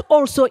 Trust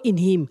also in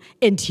him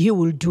and he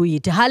will do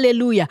it.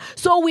 Hallelujah.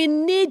 So we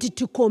need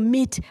to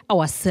commit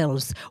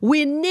ourselves.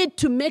 We need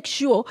to make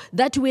sure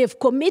that we have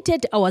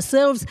committed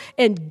ourselves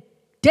and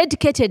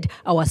dedicated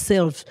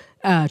ourselves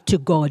to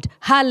God.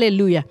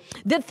 Hallelujah.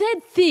 The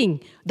third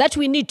thing that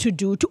we need to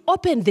do to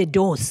open the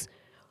doors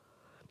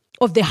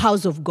of the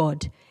house of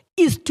God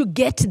is to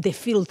get the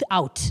filth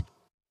out.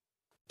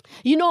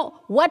 You know,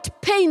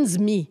 what pains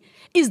me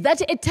is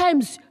that at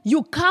times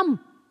you come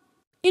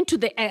into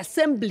the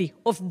assembly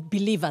of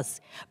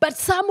believers, but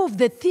some of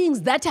the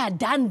things that are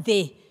done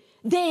there,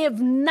 they have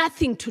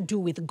nothing to do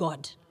with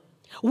God.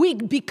 We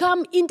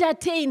become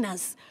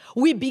entertainers.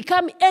 We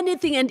become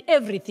anything and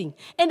everything.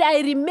 And I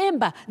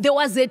remember there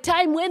was a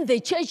time when the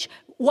church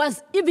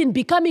was even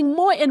becoming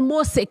more and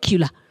more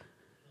secular.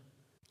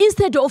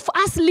 Instead of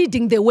us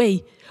leading the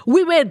way,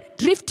 we were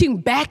drifting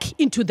back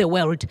into the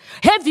world,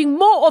 having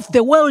more of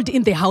the world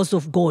in the house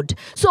of God.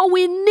 So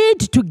we need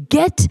to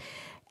get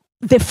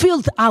the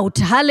filth out.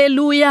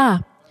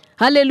 Hallelujah.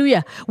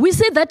 Hallelujah. We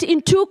see that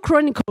in 2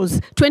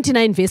 Chronicles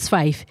 29 verse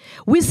 5.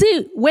 We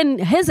see when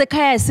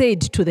Hezekiah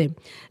said to them,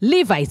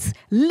 Levites,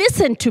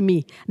 listen to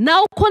me.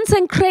 Now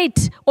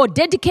consecrate or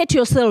dedicate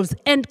yourselves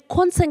and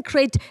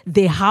consecrate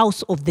the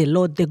house of the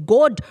Lord, the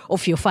God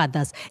of your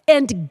fathers,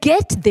 and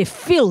get the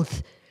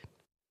filth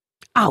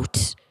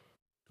out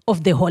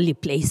of the holy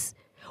place.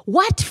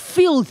 What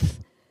filth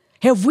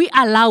have we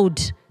allowed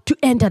to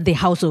enter the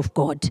house of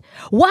God?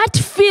 What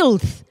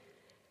filth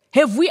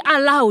have we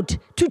allowed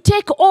to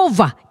take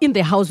over in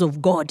the house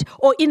of God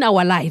or in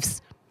our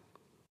lives?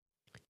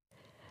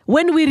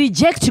 When we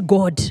reject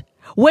God,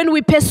 when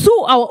we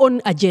pursue our own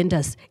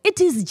agendas,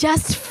 it is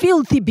just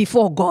filthy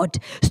before God.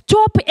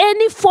 Stop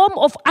any form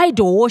of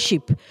idol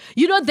worship.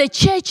 You know, the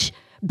church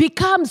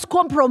becomes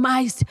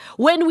compromised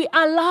when we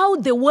allow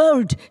the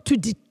world to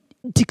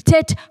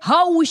dictate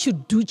how we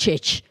should do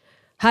church.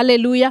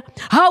 Hallelujah.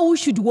 How we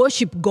should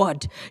worship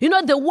God. You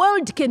know, the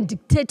world can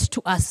dictate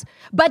to us,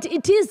 but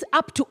it is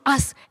up to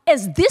us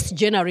as this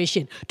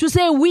generation to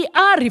say we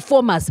are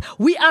reformers.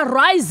 We are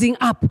rising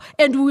up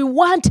and we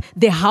want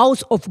the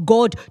house of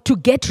God to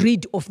get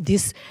rid of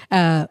this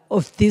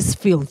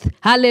filth.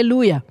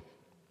 Hallelujah.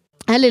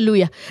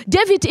 Hallelujah.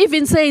 David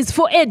even says,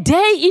 for a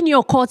day in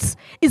your courts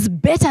is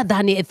better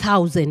than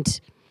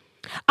 1,000.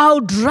 I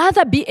would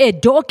rather be a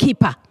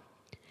doorkeeper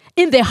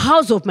in the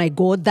house of my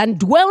God than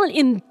dwell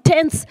in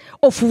tents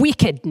of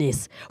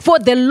wickedness. For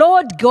the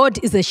Lord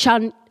God is a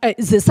sun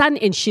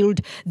and shield.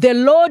 The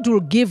Lord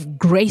will give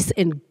grace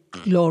and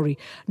glory.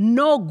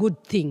 No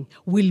good thing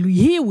will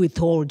he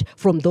withhold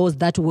from those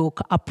that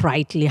walk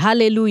uprightly.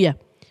 Hallelujah.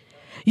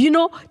 You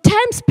know,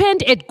 time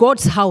spent at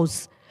God's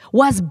house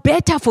was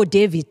better for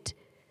David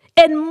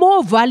and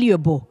more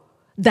valuable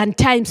than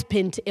time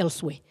spent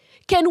elsewhere.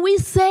 Can we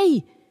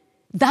say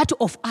that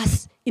of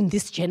us in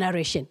this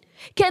generation?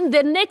 Can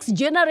the next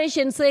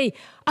generation say,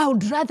 I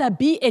would rather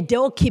be a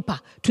doorkeeper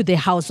to the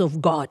house of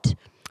God?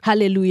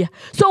 Hallelujah.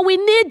 So we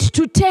need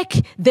to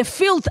take the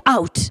filth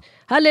out.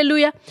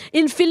 Hallelujah.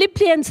 In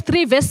Philippians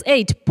 3 verse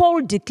 8,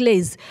 Paul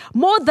declares,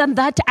 more than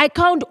that, I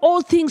count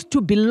all things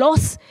to be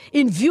lost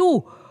in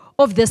view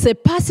of the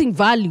surpassing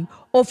value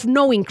of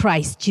knowing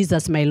Christ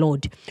Jesus my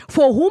Lord,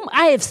 for whom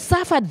I have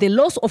suffered the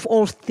loss of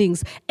all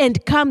things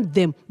and count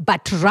them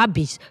but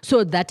rubbish,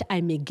 so that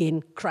I may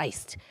gain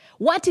Christ.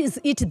 What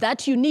is it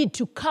that you need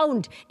to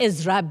count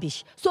as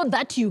rubbish so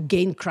that you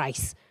gain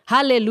Christ?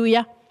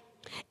 Hallelujah.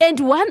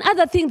 And one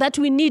other thing that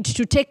we need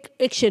to take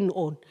action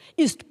on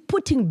is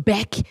putting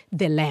back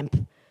the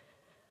lamp.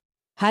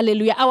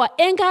 Hallelujah. Our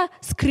anchor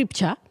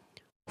scripture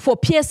for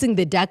piercing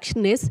the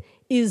darkness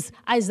is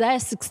Isaiah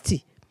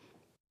 60.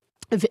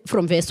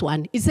 From verse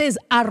 1, it says,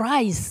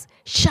 arise,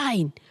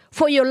 shine,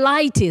 for your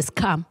light is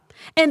come,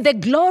 and the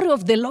glory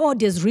of the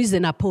Lord is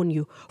risen upon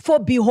you. For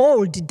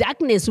behold,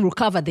 darkness will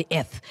cover the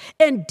earth,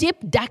 and deep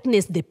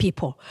darkness the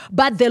people.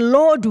 But the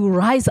Lord will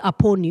rise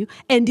upon you,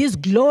 and his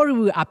glory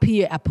will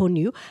appear upon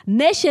you.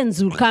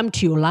 Nations will come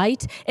to your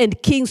light,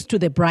 and kings to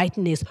the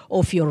brightness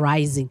of your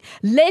rising.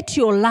 Let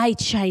your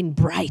light shine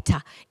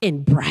brighter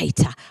and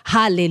brighter.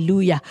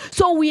 Hallelujah.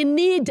 So we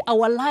need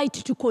our light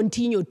to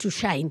continue to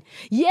shine.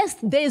 Yes,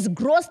 there is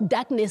gross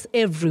darkness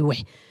everywhere.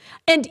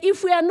 And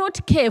if we are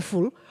not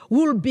careful,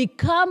 we'll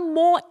become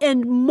more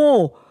and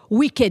more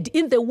wicked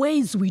in the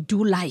ways we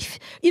do life,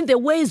 in the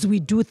ways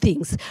we do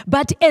things.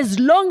 But as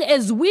long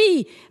as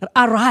we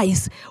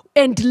arise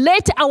and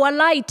let our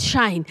light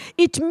shine,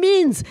 it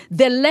means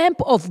the lamp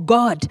of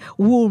God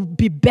will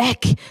be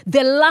back.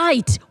 The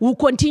light will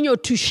continue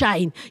to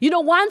shine. You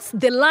know, once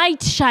the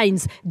light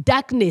shines,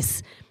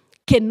 darkness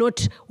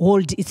cannot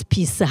hold its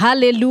peace.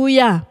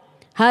 Hallelujah.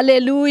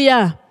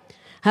 Hallelujah.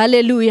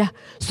 Hallelujah.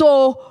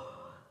 So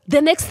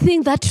the next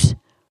thing that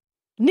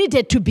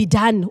needed to be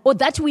done, or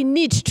that we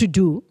need to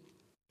do,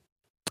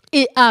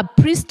 are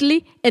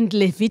priestly and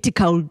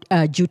Levitical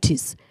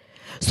duties.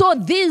 So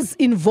these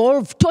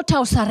involve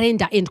total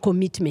surrender and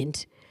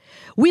commitment.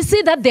 We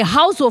see that the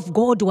house of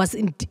God was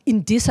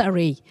in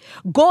disarray.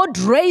 God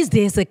raised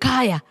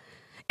Hezekiah,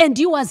 and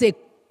he was a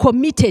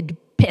committed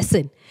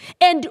person.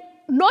 And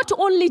not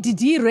only did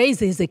he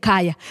raise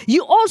Hezekiah, he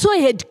also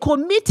had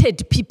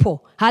committed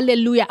people,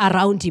 hallelujah,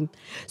 around him.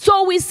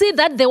 So we see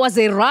that there was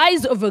a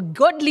rise of a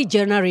godly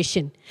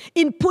generation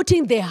in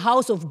putting the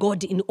house of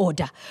God in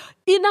order.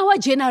 In our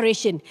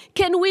generation,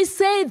 can we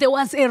say there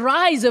was a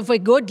rise of a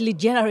godly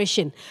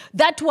generation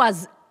that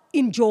was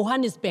in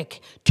Johannesburg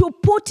to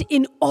put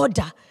in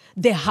order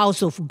the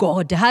house of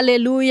God?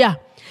 Hallelujah.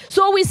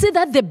 So we see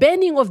that the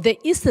burning of the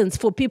incense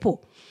for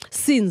people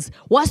sins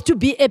was to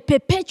be a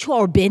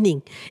perpetual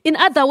burning. In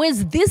other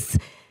words, this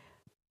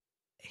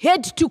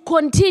had to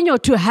continue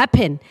to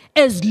happen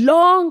as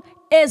long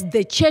as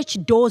the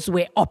church doors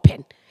were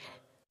open.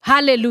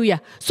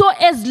 Hallelujah. So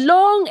as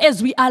long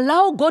as we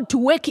allow God to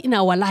work in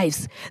our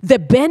lives, the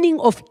burning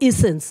of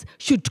incense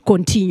should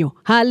continue.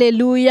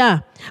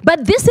 Hallelujah.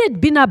 But this had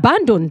been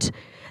abandoned.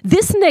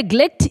 This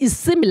neglect is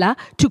similar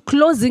to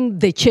closing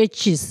the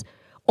churches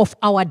of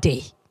our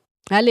day.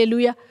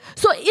 Hallelujah.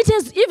 So it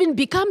has even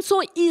become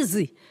so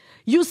easy.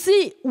 You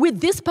see, with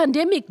this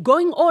pandemic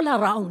going all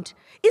around,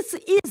 it's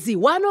easy.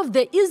 One of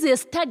the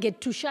easiest targets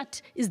to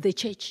shut is the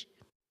church.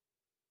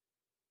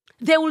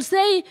 They will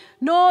say,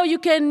 no, you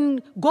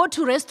can go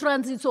to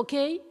restaurants, it's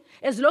okay.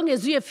 As long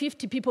as you have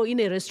 50 people in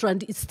a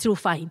restaurant, it's still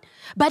fine.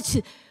 But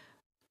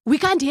we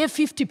can't have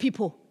 50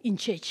 people in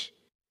church.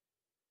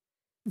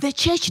 The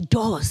church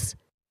doors,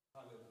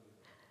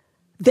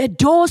 the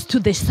doors to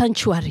the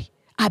sanctuary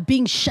are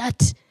being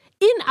shut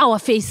in our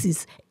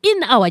faces,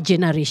 in our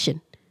generation.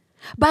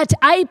 But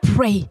I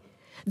pray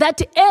that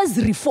as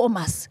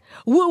reformers,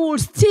 we will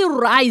still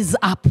rise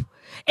up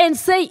and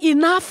say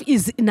enough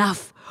is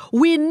enough.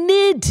 We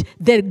need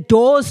the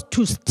doors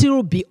to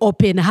still be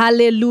open.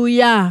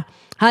 Hallelujah.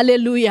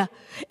 Hallelujah.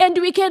 And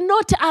we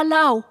cannot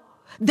allow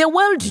the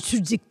world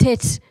to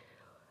dictate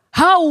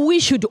how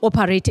we should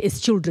operate as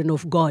children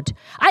of God.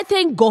 I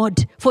thank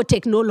God for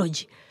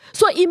technology.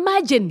 So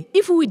imagine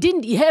if we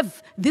didn't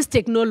have this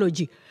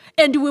technology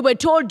and we were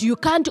told you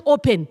can't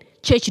open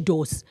church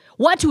doors,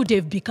 what would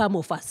have become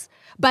of us?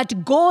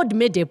 But God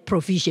made a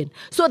provision.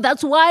 So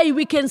that's why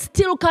we can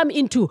still come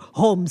into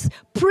homes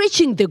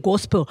preaching the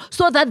gospel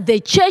so that the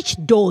church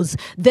doors,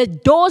 the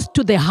doors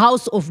to the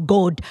house of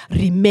God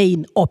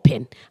remain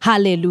open.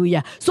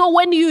 Hallelujah. So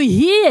when you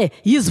hear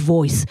his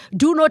voice,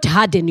 do not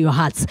harden your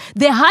hearts.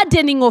 The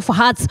hardening of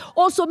hearts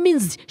also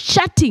means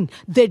shutting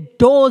the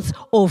doors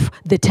of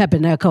the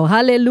tabernacle.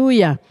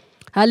 Hallelujah.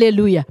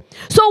 Hallelujah.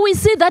 So we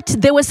see that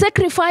there were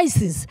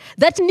sacrifices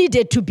that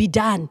needed to be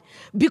done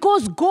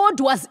because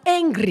God was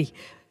angry.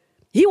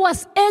 He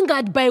was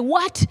angered by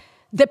what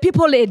the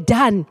people had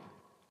done.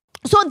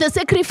 So the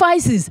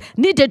sacrifices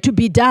needed to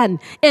be done.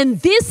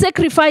 And these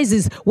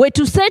sacrifices were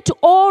to set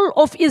all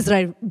of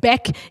Israel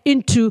back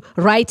into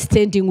right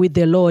standing with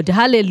the Lord.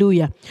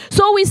 Hallelujah.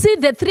 So we see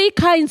the three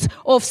kinds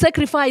of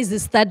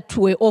sacrifices that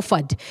were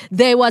offered.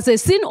 There was a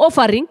sin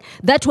offering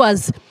that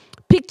was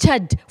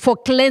pictured for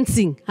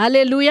cleansing.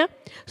 Hallelujah.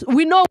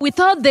 We know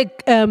without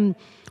the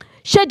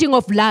shedding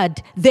of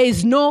blood, there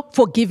is no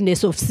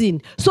forgiveness of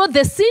sin. So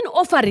the sin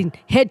offering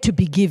had to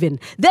be given.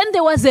 Then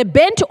there was a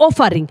burnt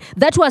offering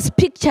that was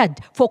pictured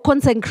for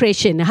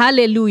consecration.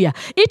 Hallelujah.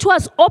 It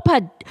was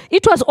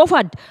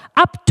offered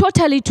up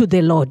totally to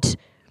the Lord.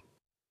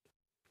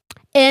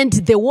 And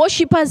the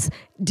worshippers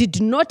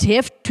did not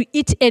have to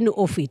eat any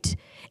of it.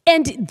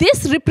 And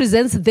this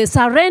represents the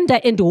surrender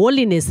and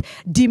holiness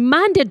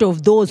demanded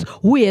of those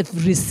who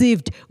have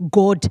received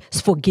God's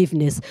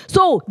forgiveness.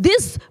 So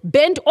these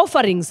burnt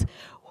offerings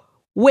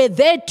were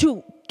there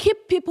to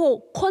keep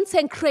people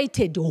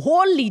consecrated,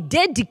 holy,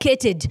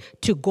 dedicated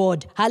to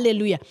God.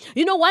 Hallelujah.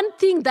 You know, one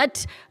thing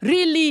that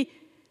really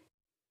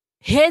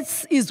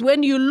hurts is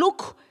when you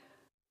look,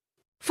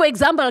 for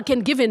example, I can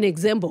give an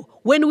example.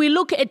 When we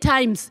look at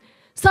times,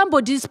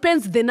 somebody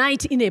spends the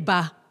night in a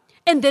bar,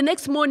 and the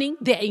next morning,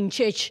 they are in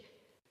church.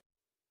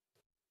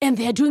 And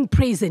they are doing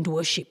praise and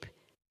worship.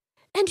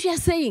 And we are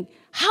saying,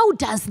 how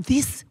does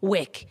this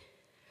work?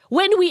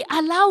 When we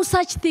allow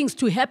such things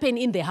to happen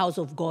in the house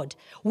of God,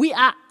 we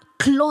are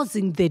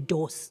closing the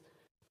doors.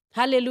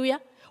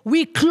 Hallelujah.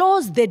 We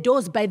close the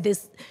doors by the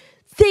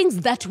things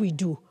that we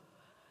do.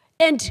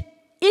 And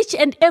each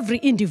and every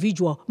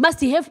individual must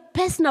have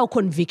personal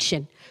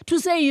conviction to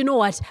say, you know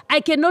what, I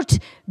cannot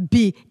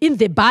be in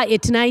the bar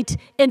at night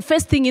and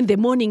first thing in the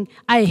morning,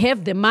 I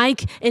have the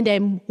mic and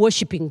I'm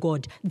worshiping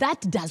God.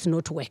 That does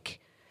not work.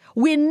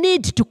 We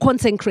need to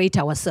consecrate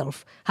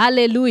ourselves.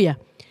 Hallelujah.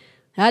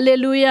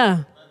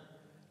 Hallelujah.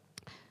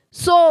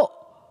 So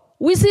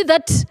we see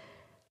that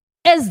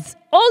as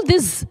all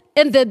this,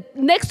 and the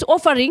next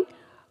offering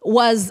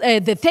was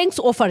the thanks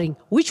offering,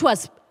 which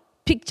was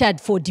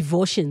pictured for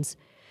devotions.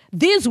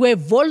 These were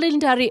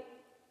voluntary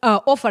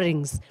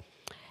offerings,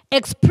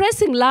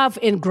 expressing love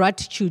and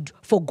gratitude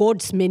for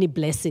God's many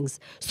blessings.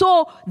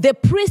 So the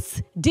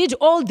priests did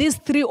all these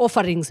 3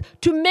 offerings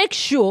to make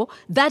sure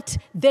that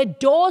the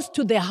doors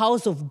to the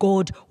house of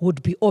God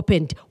would be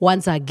opened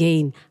once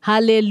again.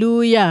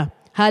 Hallelujah.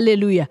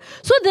 Hallelujah.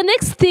 So the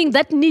next thing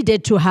that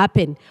needed to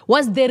happen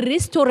was the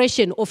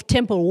restoration of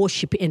temple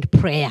worship and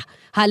prayer.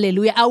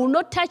 Hallelujah. I will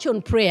not touch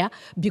on prayer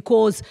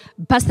because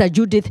Pastor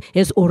Judith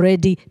has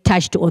already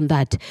touched on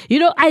that. You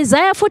know,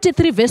 Isaiah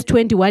 43 verse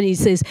 21, it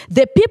says,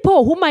 the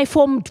people whom I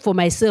formed for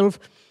myself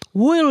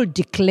will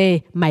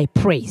declare my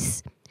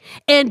praise.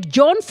 And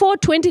John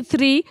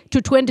 4:23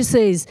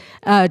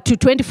 to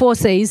 24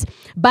 says,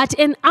 but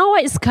an hour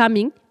is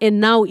coming, and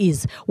now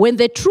is, when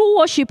the true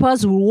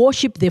worshippers will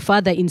worship the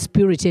Father in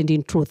spirit and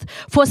in truth.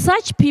 For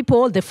such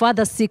people, the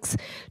Father seeks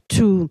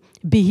to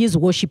be his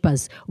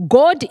worshippers.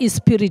 God is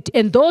spirit,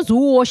 and those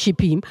who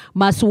worship him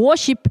must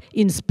worship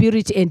in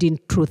spirit and in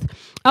truth.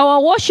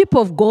 Our worship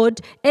of God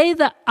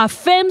either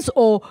affirms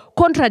or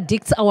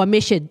contradicts our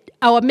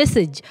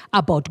message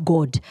about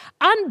God.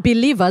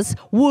 Unbelievers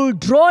will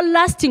draw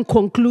lasting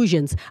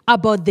conclusions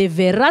about the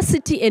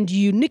veracity and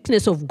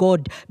uniqueness of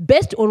God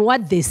based on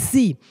what they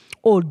see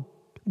or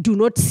do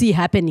not see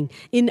happening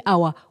in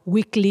our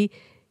weekly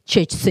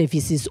church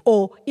services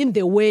or in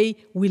the way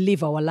we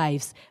live our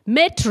lives.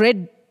 Matt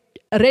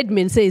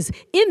Redman says,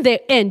 in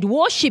the end,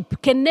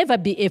 worship can never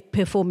be a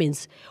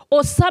performance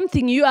or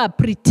something you are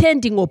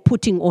pretending or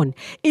putting on.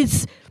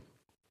 It's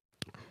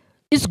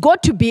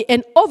got to be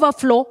an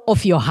overflow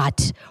of your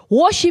heart.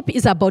 Worship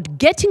is about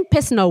getting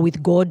personal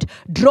with God,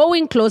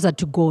 drawing closer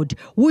to God.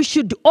 We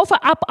should offer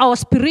up our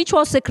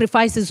spiritual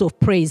sacrifices of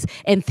praise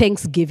and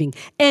thanksgiving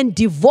and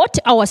devote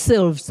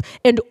ourselves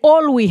and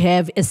all we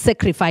have as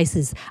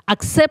sacrifices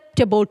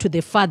acceptable to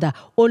the Father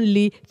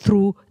only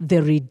through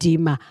the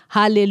Redeemer.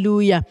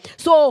 Hallelujah.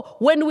 So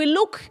when we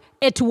look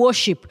at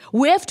worship,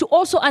 we have to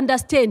also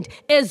understand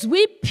as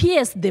we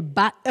pierce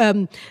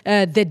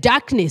the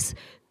darkness,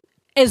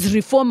 as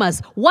reformers,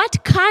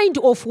 what kind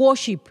of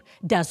worship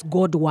does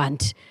God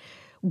want?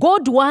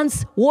 God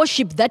wants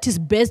worship that is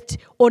based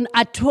on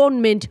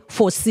atonement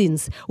for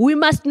sins. We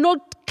must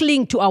not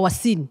cling to our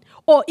sin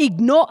or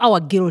ignore our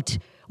guilt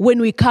when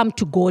we come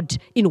to God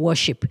in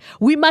worship.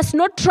 We must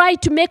not try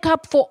to make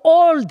up for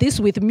all this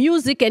with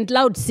music and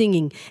loud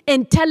singing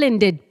and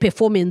talented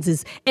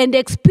performances and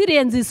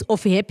experiences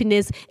of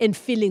happiness and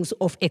feelings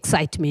of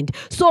excitement.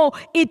 So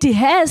it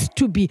has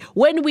to be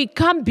when we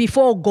come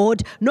before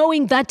God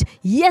knowing that,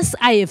 yes,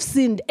 I have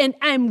sinned and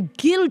I'm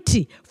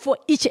guilty for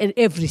each and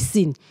every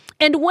sin.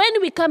 And when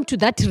we come to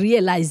that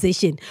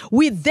realization,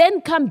 we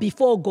then come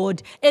before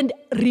God and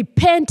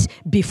repent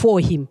before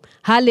him.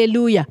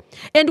 Hallelujah.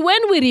 And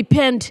when we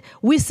repent,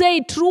 we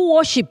say true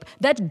worship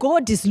that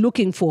God is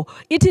looking for.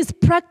 It is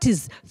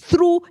practiced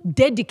through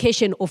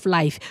dedication of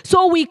life.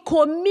 So we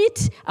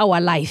commit our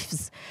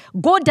lives.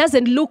 God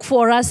doesn't look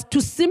for us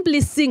to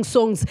simply sing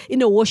songs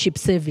in a worship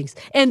service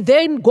and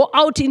then go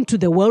out into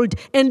the world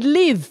and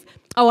live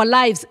our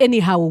lives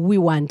anyhow we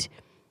want.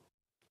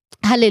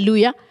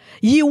 Hallelujah.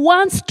 He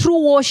wants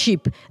true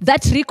worship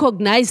that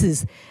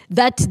recognizes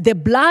that the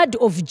blood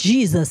of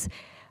Jesus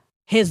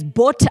has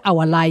bought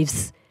our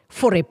lives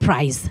for a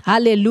price.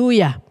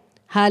 Hallelujah.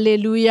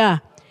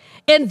 Hallelujah.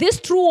 And this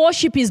true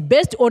worship is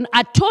based on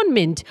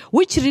atonement,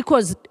 which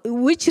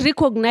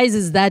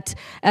recognizes that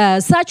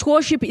such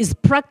worship is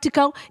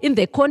practical in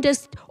the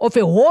context of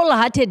a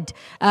wholehearted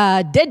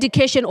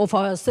dedication of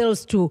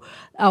ourselves to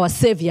our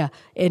Savior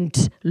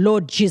and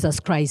Lord Jesus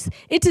Christ.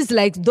 It is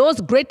like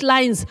those great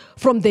lines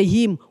from the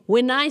hymn,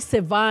 when I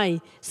survey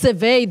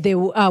the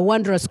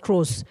wondrous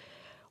cross,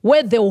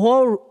 where the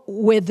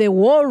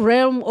whole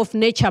realm of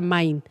nature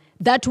mine,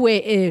 that were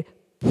a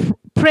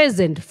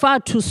present far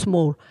too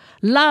small,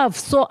 love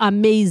so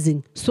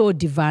amazing, so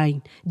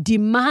divine,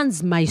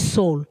 demands my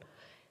soul,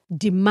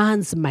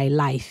 demands my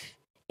life,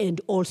 and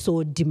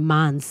also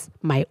demands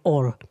my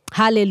all.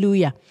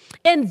 Hallelujah.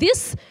 And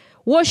this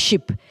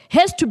worship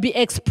has to be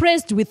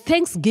expressed with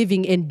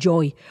thanksgiving and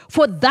joy.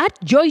 For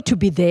that joy to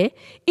be there,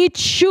 it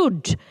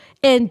should,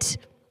 and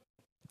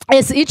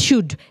as it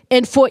should,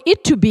 and for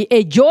it to be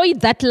a joy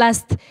that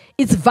lasts,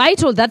 it's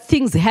vital that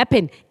things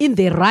happen in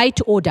the right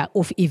order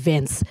of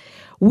events,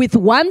 with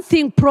one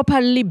thing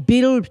properly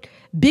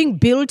being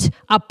built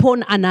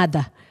upon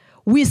another.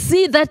 We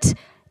see that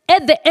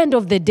at the end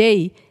of the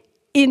day,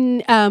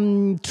 in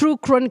 2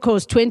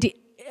 Chronicles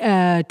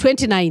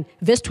 29,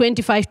 verse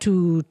 25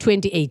 to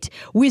 28,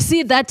 we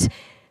see that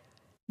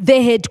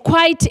they had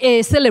quite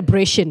a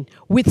celebration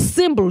with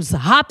cymbals,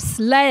 harps,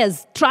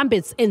 lyres,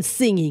 trumpets, and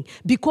singing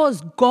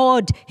because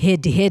God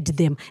had heard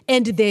them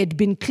and they had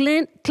been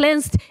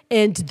cleansed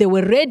and they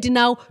were ready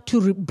now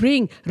to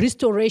bring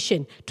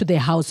restoration to the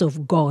house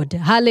of God.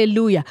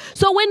 Hallelujah.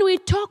 So when we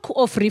talk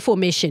of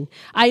Reformation,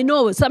 I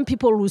know some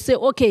people will say,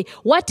 okay,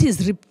 what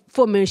is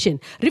Reformation.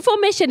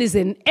 Reformation is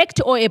an act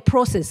or a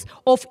process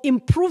of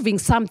improving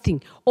something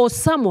or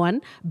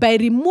someone by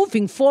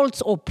removing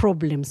faults or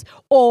problems,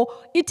 or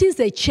it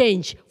is a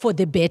change for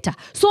the better.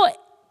 So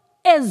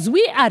as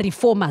we are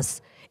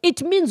reformers,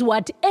 it means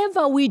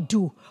whatever we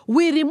do,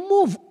 we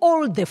remove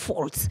all the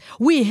faults.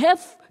 We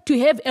have to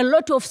have a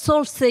lot of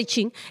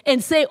soul-searching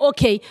and say,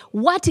 okay,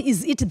 what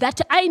is it that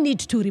I need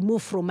to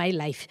remove from my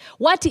life?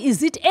 What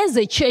is it as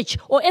a church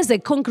or as a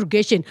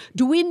congregation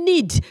do we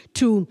need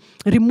to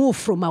remove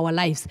from our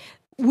lives?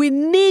 We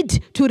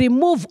need to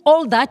remove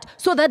all that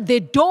so that the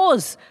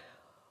doors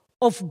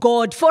of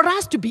God, for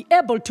us to be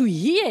able to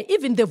hear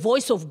even the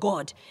voice of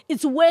God,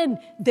 it's when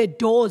the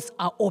doors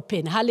are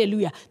open.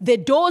 Hallelujah. The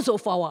doors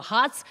of our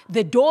hearts,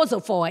 the doors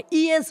of our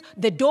ears,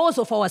 the doors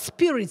of our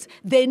spirits,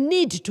 they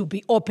need to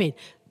be open.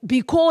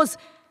 Because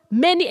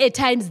many a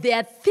times there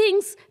are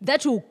things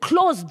that will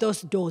close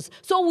those doors.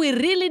 So we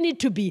really need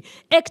to be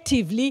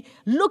actively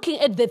looking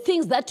at the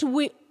things that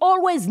we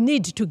always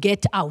need to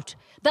get out.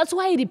 That's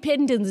why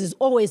repentance is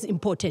always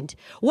important.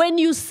 When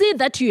you see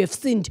that you have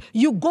sinned,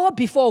 you go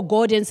before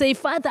God and say,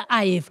 Father,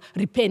 I have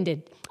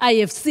repented. I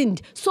have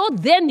sinned. So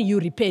then you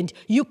repent.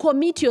 You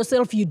commit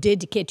yourself. You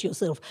dedicate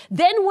yourself.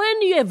 Then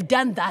when you have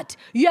done that,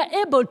 you are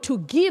able to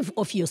give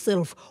of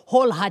yourself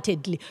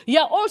wholeheartedly. You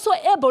are also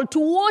able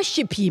to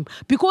worship Him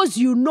because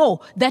you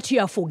know that you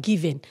are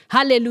forgiven.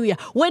 Hallelujah.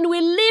 When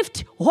we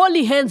lift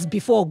holy hands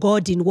before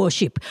God in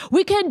worship,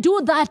 we can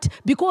do that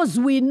because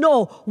we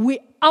know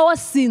our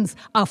sins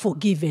are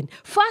forgiven.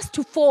 Fast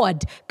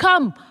forward,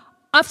 come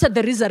after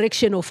the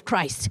resurrection of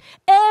Christ.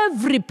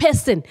 Every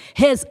person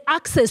has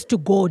access to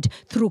God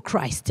through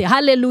Christ.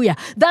 Hallelujah.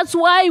 That's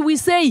why we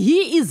say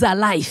He is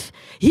alive.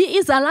 He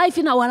is alive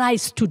in our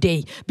lives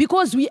today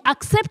because we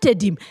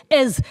accepted Him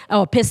as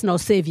our personal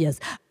saviors.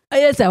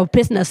 As our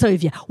personal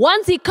savior.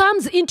 Once He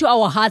comes into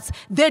our hearts,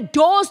 the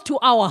doors to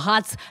our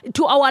hearts,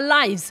 to our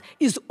lives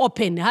is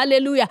open.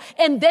 Hallelujah.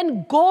 And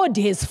then God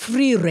has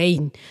free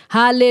reign.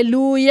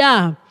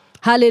 Hallelujah.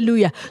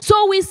 Hallelujah.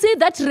 So we see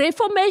that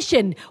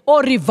reformation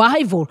or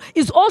revival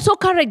is also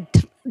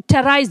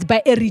characterized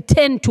by a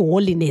return to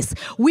holiness.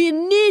 We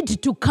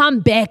need to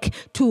come back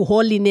to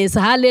holiness.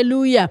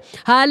 Hallelujah.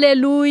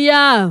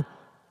 Hallelujah.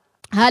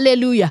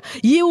 Hallelujah.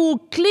 He will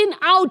clean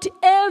out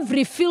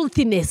every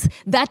filthiness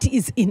that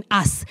is in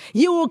us.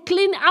 He will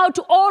clean out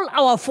all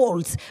our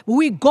faults.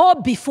 We go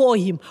before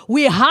Him.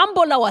 We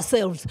humble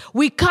ourselves.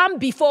 We come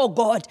before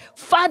God.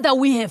 Father,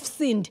 we have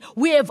sinned.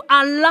 We have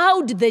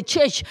allowed the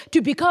church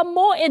to become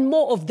more and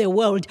more of the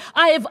world.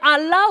 I have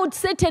allowed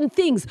certain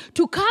things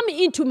to come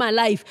into my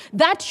life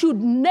that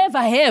should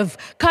never have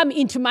come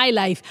into my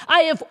life. I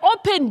have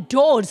opened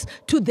doors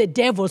to the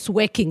devil's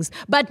workings.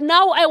 But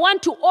now I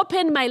want to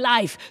open my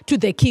life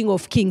to the King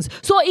of Kings.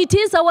 So it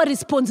is our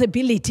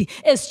responsibility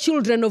as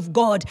children of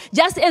God.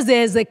 Just as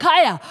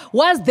Hezekiah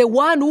was the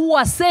one who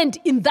was sent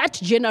in that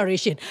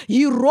generation,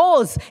 he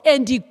rose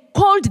and he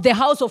called the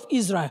house of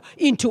Israel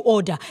into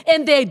order.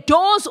 And the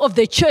doors of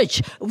the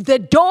church, the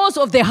doors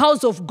of the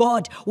house of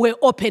God were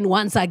open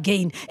once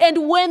again.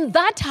 And when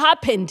that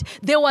happened,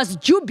 there was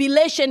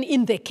jubilation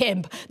in the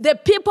camp. The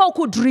people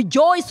could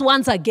rejoice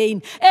once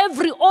again.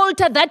 Every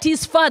altar that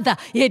his father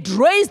had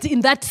raised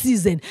in that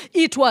season,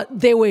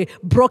 they were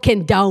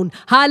broken down.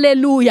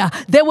 Hallelujah.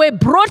 They were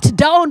brought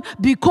down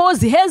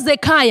because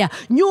Hezekiah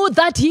knew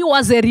that he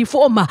was a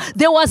reformer.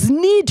 There was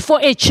need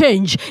for a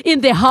change in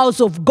the house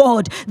of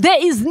God.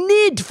 There is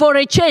need for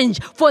a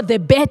change for the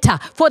better,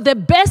 for the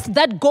best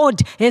that God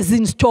has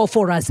in store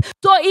for us.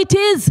 So it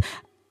is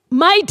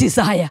my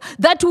desire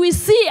that we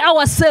see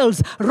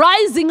ourselves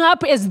rising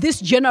up as this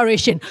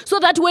generation so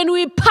that when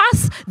we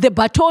pass the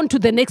baton to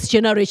the next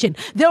generation,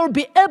 they will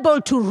be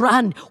able to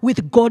run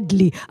with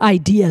godly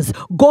ideas,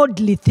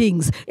 godly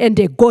things, and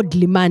a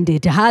godly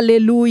mandate.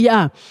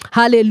 Hallelujah.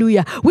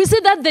 Hallelujah. We see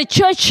that the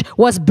church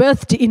was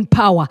birthed in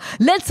power.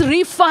 Let's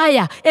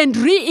refire and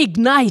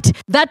reignite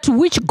that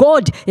which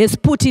God has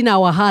put in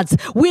our hearts.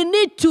 We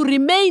need to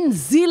remain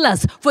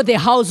zealous for the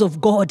house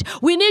of God.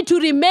 We need to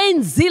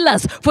remain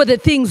zealous for the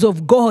things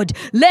of God.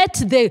 Let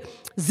the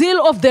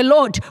zeal of the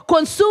Lord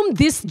consume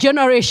this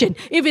generation,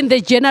 even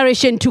the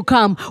generation to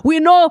come.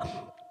 We know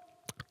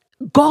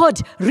God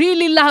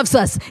really loves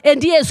us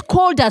and He has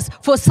called us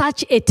for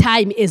such a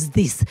time as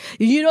this.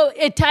 You know,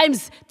 at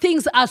times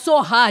things are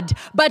so hard,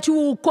 but we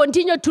will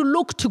continue to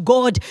look to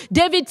God.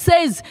 David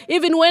says,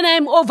 even when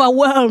I'm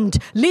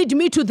overwhelmed, lead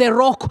me to the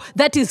rock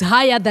that is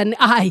higher than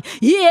I.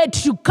 He had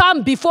to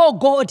come before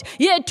God.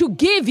 He had to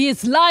give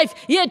his life.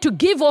 He had to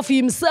give of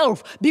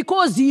himself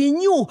because he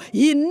knew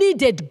he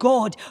needed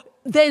God.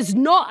 There's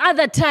no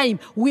other time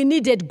we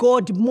needed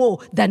God more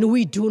than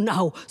we do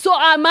now. So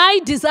my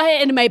desire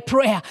and my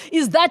prayer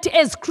is that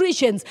as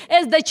Christians,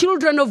 as the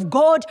children of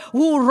God,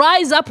 we'll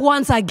rise up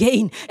once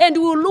again and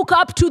we'll look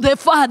up to the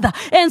Father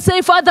and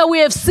say, Father, we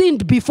have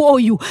sinned before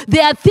you.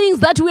 There are things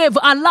that we have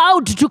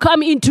allowed to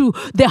come into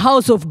the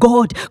house of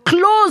God,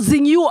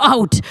 closing you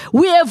out.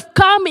 We have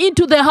come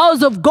into the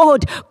house of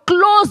God,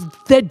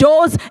 closed the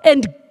doors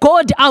and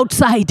God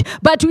outside,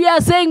 but we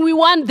are saying we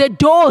want the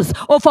doors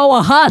of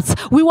our hearts.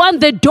 We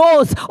want the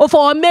doors of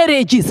our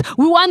marriages.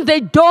 We want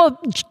the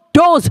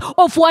doors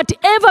of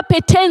whatever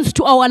pertains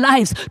to our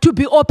lives to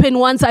be open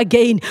once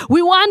again.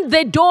 We want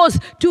the doors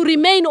to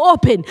remain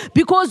open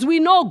because we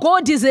know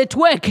God is at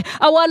work.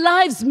 Our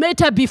lives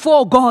matter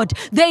before God.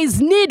 There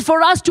is need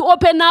for us to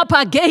open up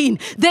again.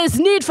 There's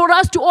need for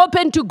us to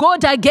open to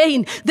God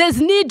again. There's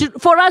need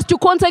for us to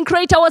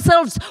consecrate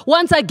ourselves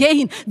once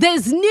again.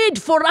 There's need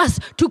for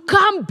us to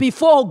come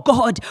before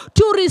God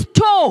to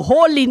restore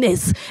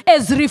holiness.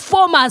 As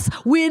reformers,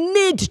 we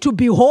need to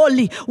be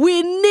holy.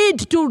 We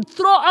need to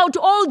throw out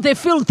all the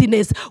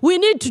filthiness. We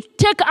need to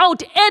take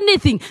out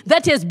anything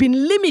that has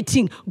been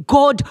limiting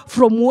God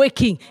from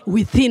working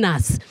within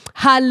us.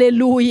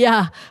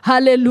 Hallelujah.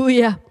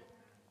 Hallelujah.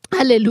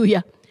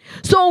 Hallelujah.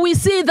 So we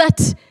see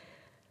that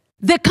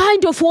the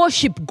kind of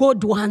worship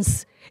God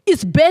wants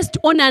is based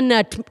on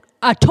an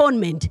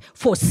atonement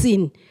for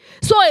sin.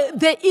 So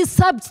there is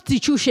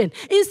substitution.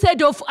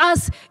 Instead of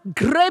us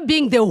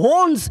grabbing the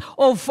horns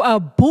of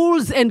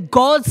bulls and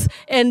goats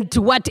and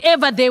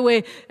whatever they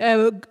were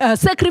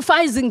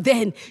sacrificing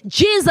then,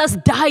 Jesus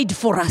died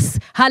for us.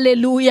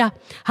 Hallelujah.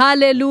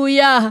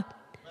 Hallelujah.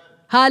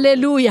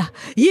 Hallelujah.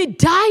 He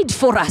died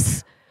for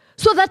us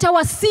so that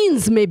our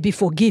sins may be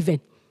forgiven.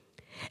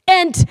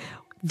 And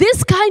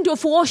this kind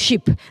of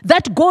worship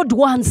that God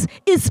wants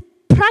is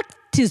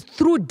practiced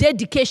through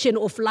dedication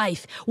of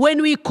life.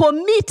 When we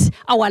commit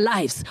our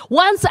lives,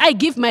 once I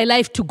give my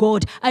life to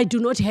God, I do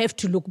not have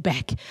to look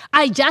back.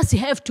 I just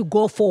have to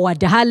go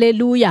forward.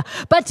 Hallelujah.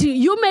 But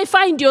you may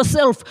find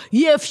yourself,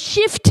 you have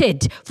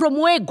shifted from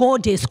where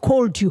God has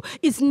called you.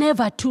 It's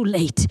never too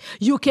late.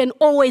 You can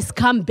always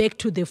come back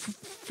to the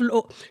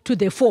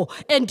fore,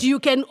 and you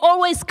can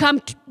always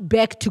come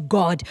back to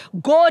God.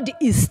 God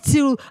is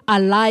still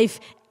alive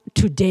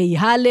today.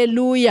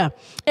 Hallelujah.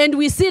 And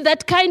we see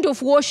that kind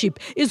of worship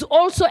is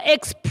also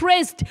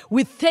expressed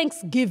with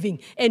thanksgiving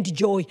and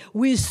joy.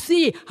 We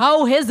see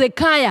how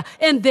Hezekiah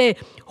and the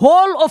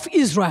whole of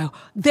Israel,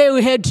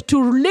 they had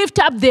to lift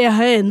up their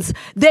hands.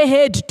 They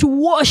had to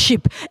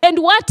worship. And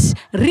what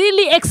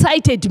really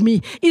excited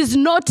me is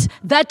not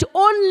that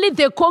only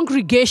the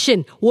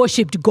congregation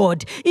worshipped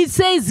God. It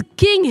says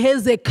King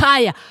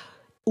Hezekiah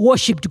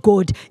worshipped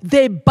God.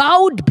 They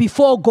bowed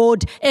before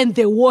God and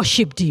they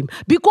worshipped him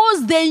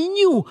because they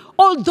knew,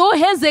 although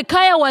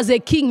Hezekiah was a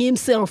king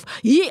himself,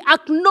 he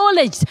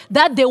acknowledged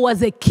that there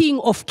was a king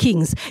of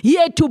kings. He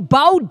had to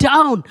bow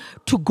down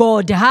to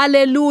God.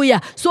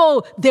 Hallelujah.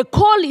 So the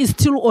call is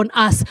still on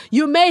us.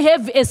 You may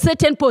have a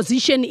certain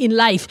position in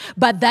life,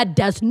 but that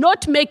does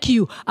not make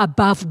you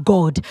above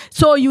God.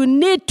 So you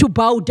need to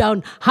bow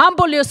down,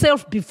 humble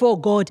yourself before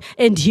God,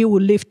 and he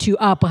will lift you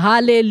up.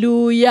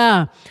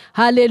 Hallelujah.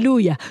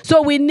 Hallelujah.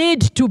 So we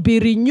need to be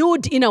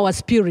renewed in our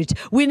spirit.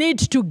 We need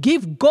to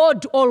give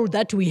God all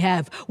that we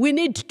have. We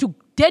need to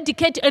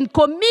dedicate and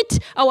commit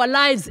our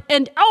lives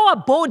and our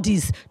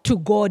bodies to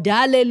God.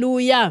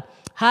 Hallelujah.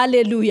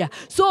 Hallelujah.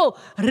 So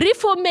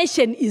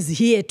Reformation is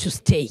here to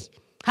stay.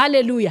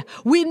 Hallelujah.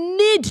 We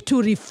need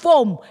to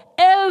reform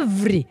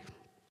every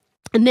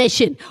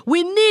nation.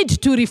 We need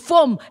to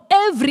reform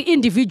every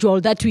individual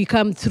that we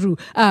come through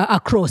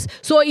across.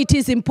 So it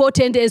is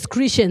important as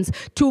Christians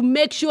to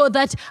make sure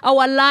that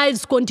our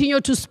lives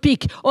continue to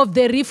speak of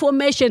the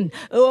reformation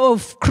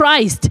of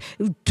Christ,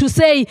 to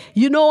say,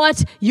 you know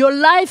what, your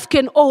life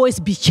can always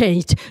be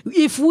changed.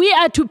 If we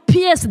are to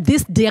pierce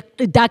this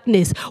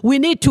darkness, we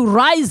need to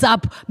rise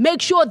up,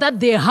 make sure that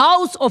the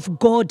house of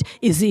God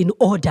is in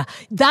order.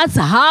 That's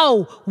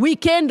how we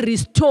can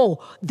restore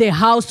the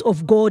house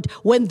of God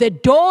when the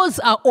doors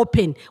are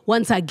open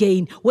once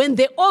again, when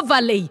the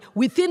overlay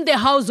within the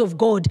house of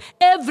God,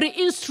 every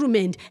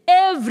instrument,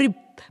 every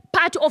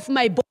part of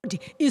my body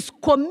is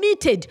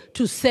committed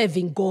to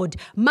serving God.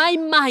 My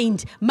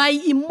mind, my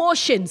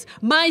emotions,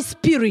 my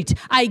spirit,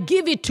 I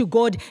give it to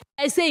God.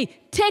 I say,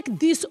 take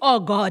this, oh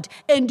God,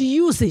 and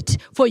use it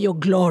for your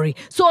glory.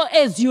 So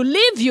as you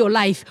live your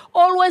life,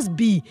 always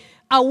be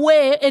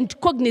aware and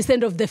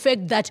cognizant of the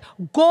fact that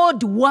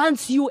God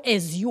wants you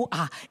as you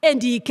are,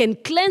 and he can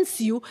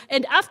cleanse you,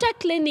 and after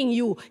cleansing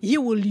you, he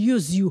will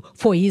use you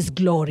for his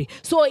glory.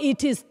 So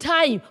it is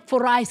time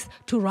for us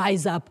to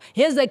rise up.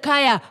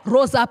 Hezekiah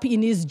rose up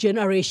in his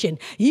generation.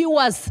 He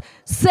was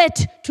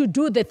set to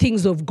do the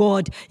things of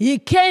God. He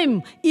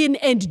came in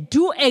and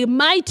do a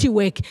mighty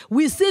work.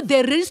 We see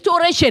the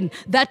restoration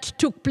that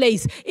took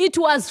place. It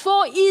was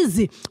so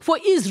easy for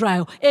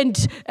Israel and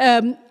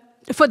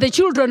for the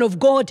children of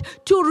God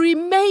to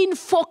remain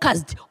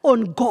focused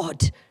on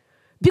God.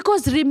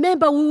 Because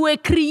remember, we were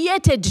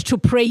created to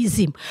praise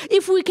him.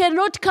 If we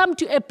cannot come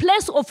to a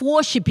place of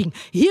worshiping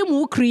him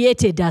who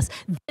created us,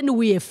 then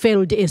we have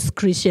failed as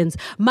Christians.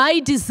 My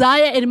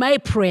desire and my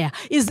prayer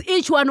is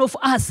each one of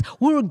us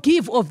will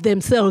give of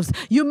themselves.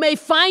 You may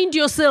find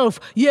yourself,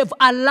 you have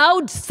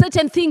allowed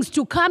certain things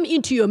to come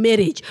into your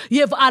marriage. You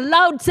have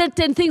allowed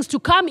certain things to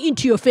come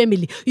into your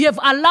family. You have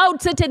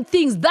allowed certain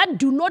things that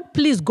do not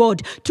please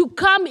God to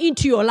come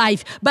into your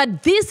life.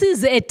 But this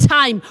is a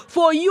time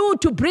for you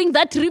to bring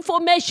that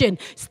reformation Reformation,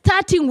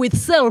 starting with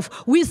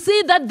self, we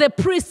see that the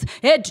priests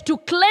had to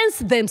cleanse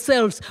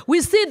themselves.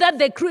 We see that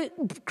the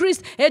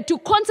priests had to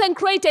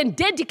consecrate and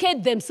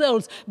dedicate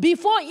themselves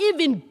before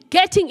even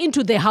getting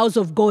into the house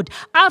of God.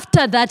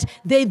 After that,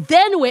 they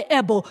then were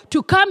able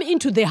to come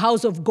into the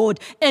house of God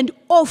and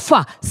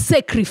offer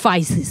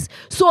sacrifices.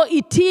 So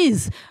it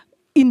is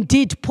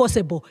indeed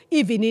possible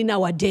even in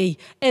our day.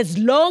 As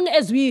long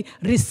as we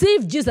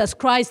receive Jesus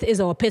Christ as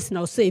our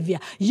personal Savior,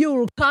 you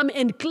will come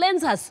and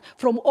cleanse us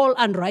from all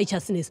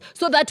unrighteousness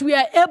so that we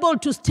are able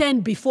to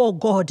stand before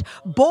God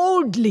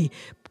boldly,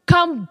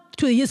 come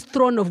to his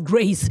throne of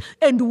grace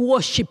and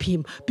worship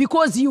him,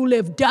 because he will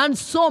have done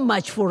so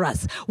much for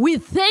us. We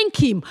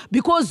thank him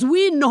because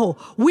we know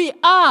we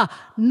are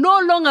no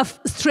longer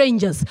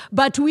strangers,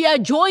 but we are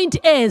joint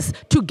heirs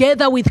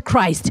together with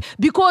Christ,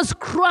 because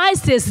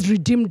Christ has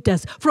redeemed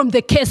us from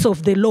the curse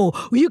of the law.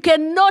 You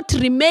cannot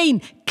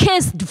remain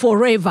cursed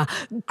forever.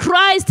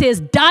 Christ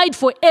has died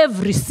for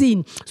every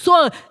sin.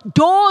 So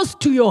doors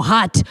to your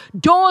heart,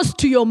 doors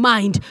to your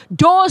mind,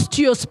 doors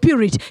to your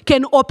spirit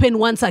can open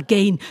once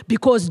again,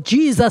 because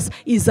Jesus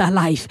is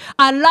alive.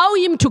 Allow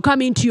him to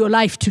come into your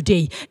life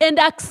today and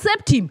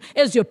accept him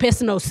as your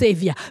personal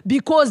Savior,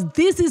 because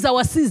this is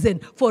our season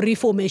for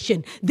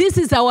reformation. This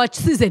is our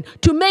season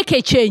to make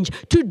a change,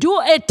 to do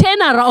a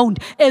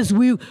turnaround as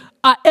we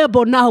are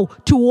able now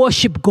to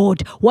worship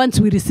God once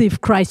we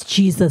receive Christ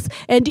Jesus.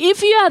 And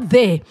if you are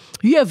there,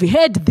 you have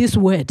heard this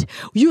word.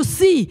 You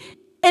see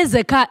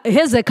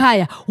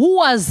Hezekiah, who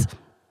was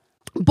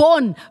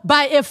born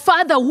by a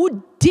father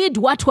who did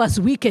what was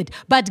wicked,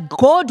 but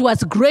God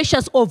was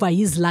gracious over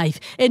his life,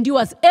 and he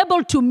was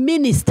able to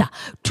minister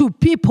to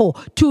people,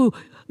 to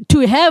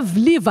have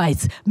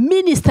Levites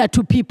minister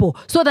to people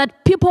so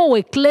that people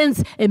were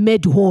cleansed and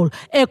made whole.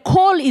 A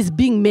call is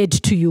being made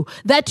to you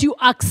that you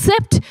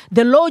accept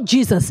the Lord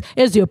Jesus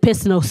as your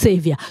personal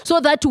Savior, so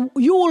that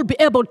you will be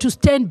able to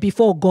stand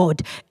before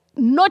God,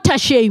 not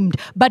ashamed,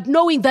 but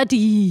knowing that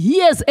he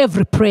hears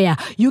every prayer.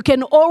 You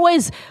can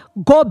always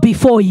go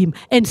before him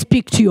and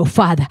speak to your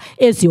Father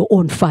as your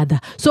own Father.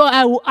 So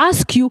I will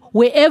ask you,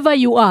 wherever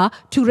you are,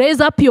 to raise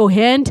up your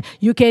hand.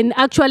 You can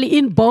actually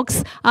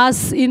inbox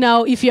us.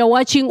 If you're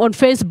watching on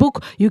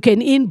Facebook, you can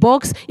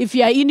inbox. If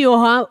you are in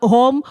your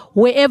home,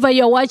 wherever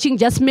you're watching,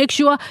 just make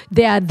sure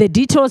the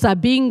details are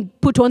being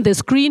put on the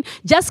screen.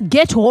 Just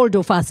get hold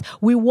of us.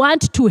 We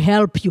want to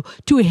help you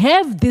to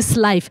have this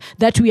life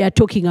that we are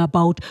talking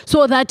about,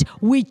 so that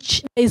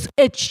is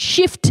a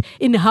shift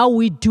in how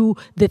we do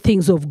the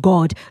things of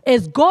God,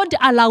 as God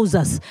allows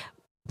us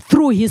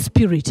through his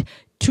Spirit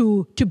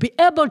to be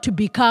able to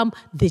become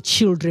the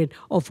children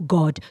of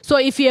God. So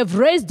if you have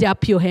raised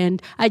up your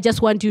hand, I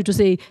just want you to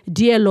say,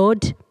 "Dear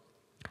Lord,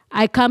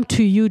 I come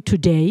to you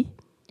today.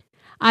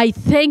 I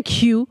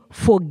thank you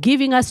for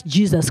giving us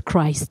Jesus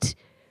Christ.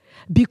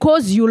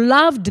 Because you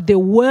loved the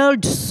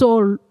world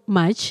so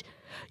much,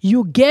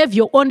 you gave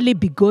your only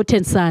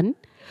begotten Son,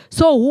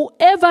 so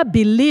whoever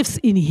believes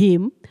in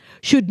him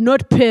should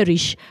not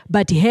perish,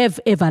 but have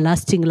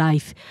everlasting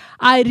life.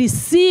 I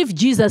receive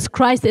Jesus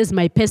Christ as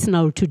my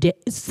personal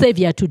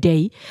Savior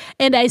today,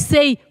 and I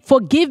say,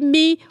 forgive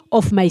me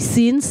of my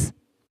sins.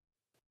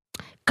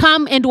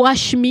 Come and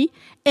wash me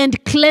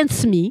and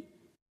cleanse me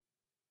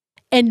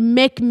and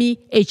make me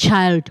a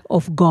child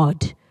of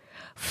God.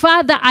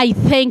 Father, I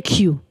thank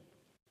you,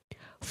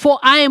 for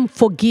I am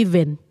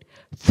forgiven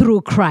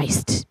through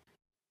Christ.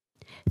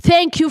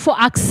 Thank you for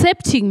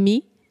accepting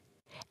me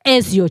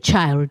as your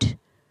child.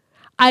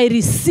 I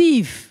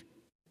receive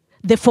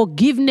the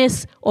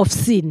forgiveness of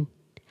sin.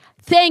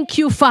 Thank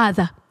you,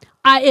 Father.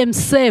 I am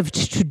saved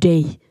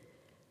today.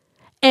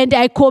 And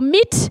I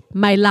commit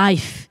my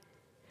life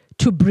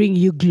to bring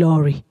you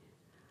glory.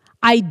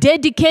 I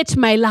dedicate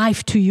my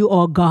life to you,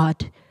 O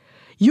God.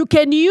 You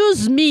can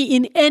use me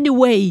in any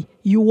way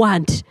you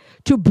want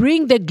to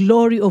bring the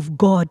glory of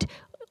God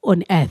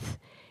on earth.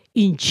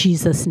 In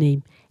Jesus'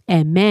 name.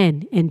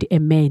 Amen and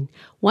amen.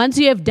 Once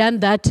you have done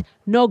that,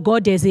 know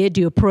God has heard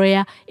your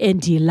prayer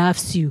and he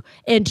loves you.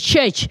 And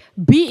church,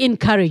 be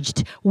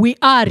encouraged. We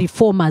are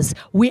reformers.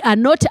 We are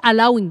not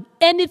allowing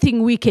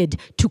anything wicked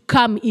to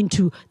come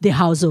into the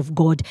house of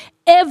God.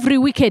 Every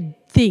wicked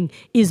thing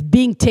is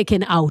being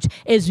taken out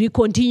as we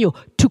continue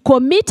to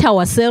commit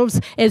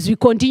ourselves, as we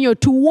continue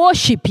to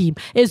worship him,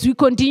 as we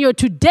continue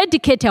to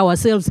dedicate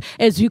ourselves,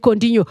 as we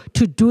continue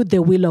to do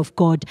the will of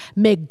God.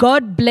 May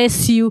God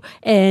bless you,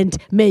 and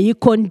may he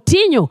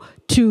continue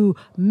to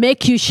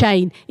make you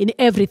shine in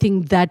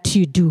everything that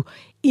you do.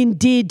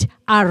 Indeed,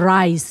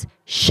 arise,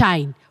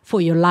 shine,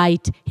 for your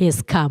light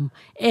has come.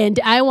 And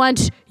I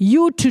want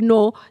you to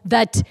know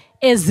that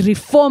as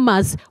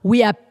reformers,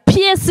 we are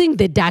piercing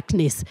the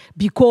darkness,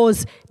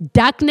 because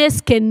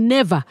darkness can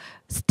never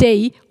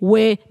stay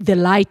where the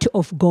light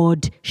of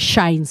God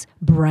shines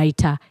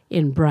brighter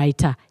and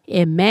brighter.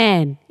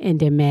 Amen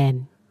and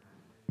amen.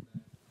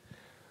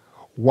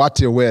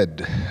 What a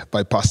word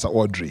by Pastor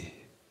Audrey.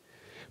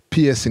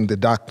 Piercing the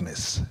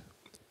darkness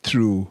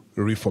through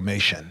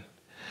reformation.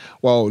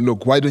 Well,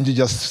 look, why don't you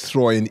just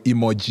throw an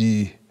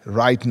emoji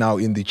right now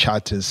in the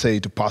chat and say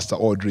to Pastor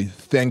Audrey,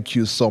 thank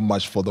you so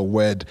much for the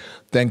word.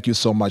 Thank you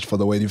so much for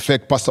the word. In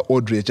fact, Pastor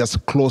Audrey has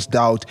just closed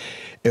out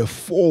a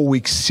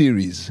 4-week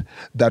series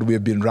that we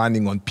have been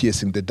running on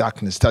Piercing the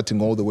Darkness,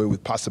 starting all the way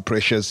with Pastor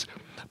Precious,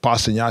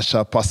 Pastor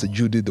Nyasha, Pastor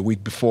Judy the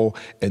week before,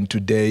 and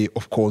today,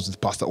 of course, with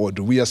Pastor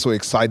Audrey. We are so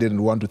excited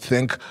and want to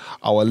thank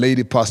our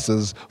lady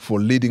pastors for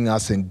leading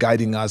us and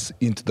guiding us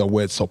into the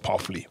word so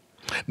powerfully.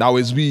 Now,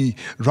 as we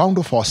round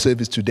off our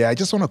service today, I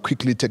just want to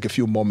quickly take a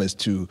few moments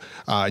to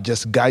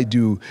just guide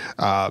you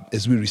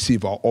as we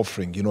receive our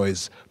offering. You know,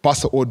 as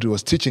Pastor Audrey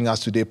was teaching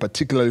us today,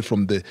 particularly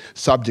from the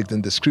subject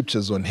and the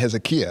scriptures on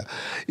Hezekiah,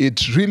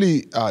 it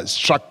really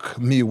struck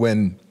me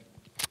when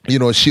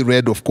she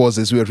read, of course,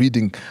 as we were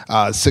reading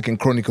 2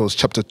 Chronicles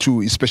chapter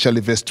 2,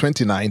 especially verse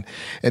 29.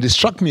 And it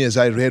struck me as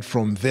I read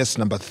from verse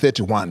number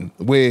 31,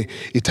 where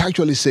it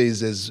actually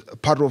says, as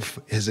part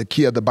of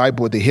Hezekiah, the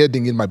Bible, the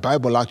heading in my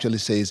Bible actually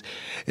says,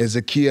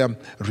 Hezekiah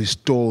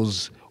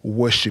restores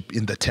worship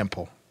in the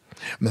temple.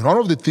 And one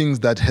of the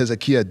things that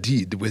Hezekiah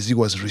did was he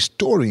was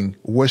restoring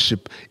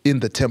worship in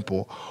the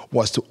temple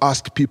was to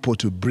ask people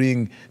to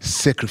bring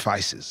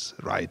sacrifices,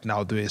 right?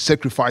 Now, there were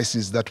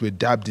sacrifices that were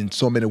dubbed in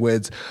so many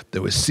words.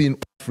 There were sin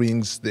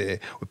offerings,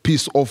 there were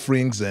peace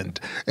offerings, and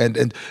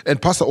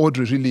Pastor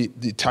Audrey really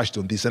touched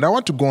on this. And I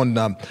want to go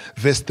on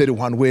verse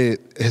 31 where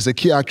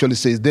Hezekiah actually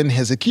says, then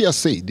Hezekiah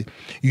said,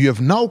 you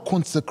have now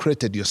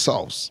consecrated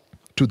yourselves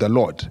to the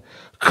Lord.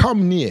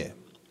 Come near.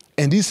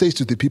 And he says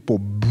to the people,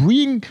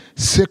 bring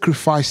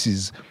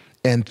sacrifices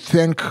and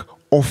thank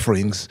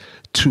offerings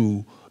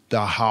to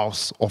the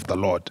house of the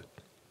Lord.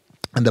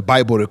 And the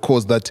Bible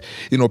records that,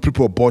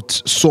 people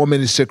brought so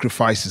many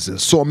sacrifices and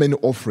so many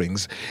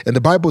offerings. And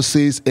the Bible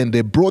says, and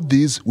they brought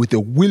these with a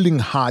willing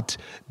heart.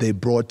 They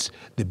brought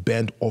the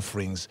burnt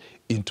offerings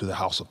into the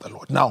house of the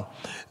Lord. Now,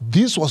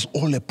 this was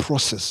all a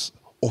process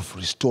of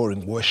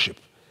restoring worship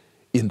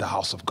in the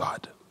house of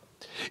God.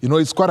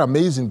 It's quite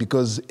amazing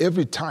because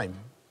every time,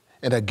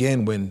 and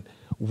again, when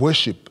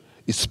worship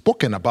is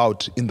spoken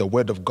about in the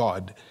Word of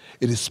God,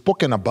 it is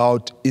spoken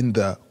about in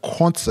the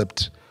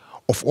concept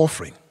of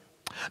offering.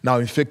 Now,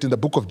 in fact, in the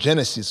book of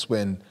Genesis,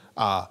 when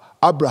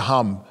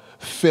Abraham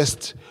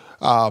first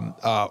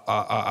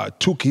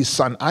took his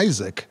son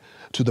Isaac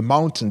to the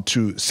mountain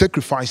to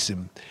sacrifice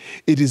him,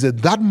 it is at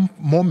that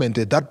moment,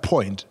 at that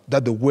point,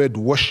 that the word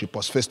worship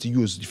was first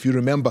used. If you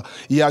remember,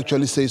 he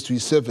actually says to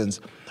his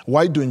servants,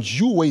 why don't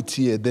you wait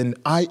here, then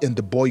I and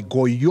the boy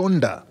go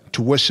yonder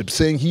to worship,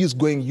 saying he is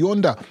going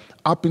yonder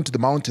up into the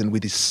mountain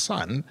with his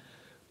son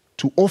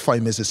to offer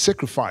him as a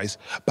sacrifice,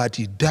 but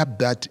he dubbed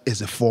that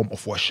as a form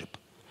of worship.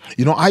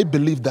 I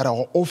believe that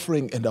our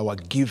offering and our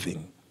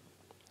giving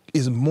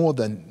is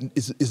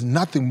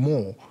nothing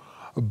more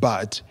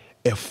but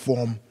a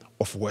form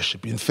of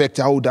worship. In fact,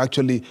 I would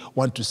actually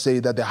want to say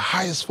that the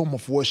highest form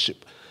of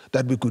worship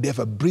that we could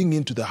ever bring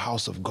into the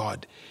house of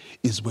God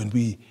is when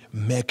we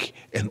make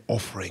an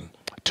offering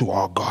to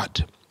our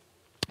God.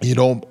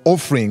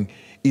 Offering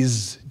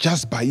is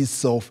just by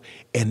itself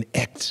an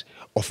act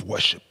of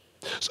worship.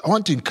 So I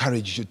want to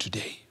encourage you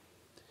today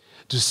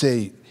to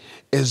say,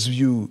 as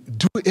you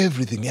do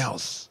everything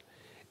else,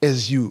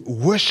 as you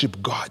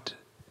worship God,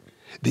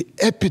 the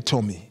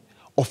epitome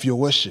of your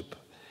worship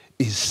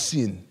is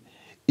seen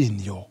in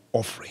your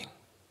offering.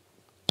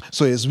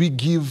 So as we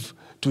give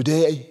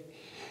today,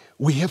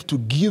 we have to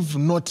give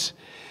not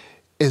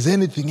as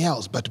anything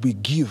else, but we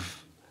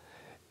give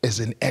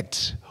as an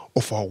act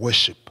of our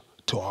worship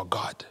to our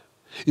God.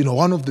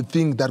 One of the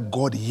things that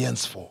God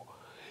yearns for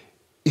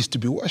is to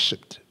be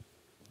worshipped.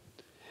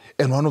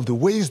 And one of the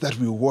ways that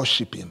we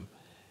worship him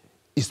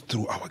is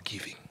through our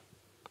giving.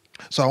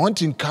 So I want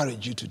to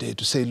encourage you today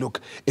to say,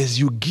 look, as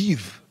you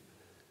give,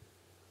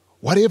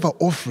 whatever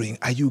offering,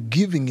 are you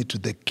giving it to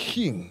the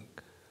King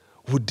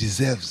who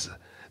deserves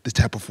the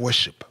type of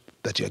worship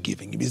that you are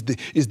giving him? Is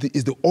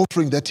the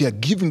offering that you are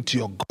giving to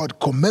your God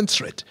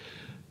commensurate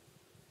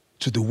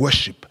to the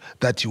worship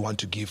that you want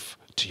to give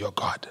to your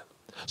God?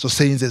 So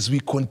saints, as we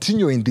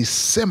continue in this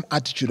same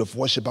attitude of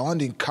worship, I want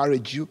to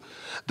encourage you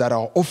that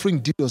our offering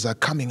details are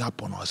coming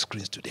up on our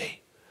screens today.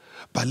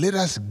 But let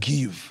us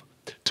give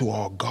to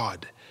our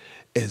God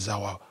as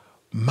our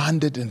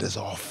mandate and as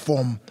our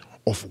form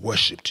of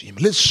worship to him.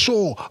 Let's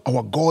show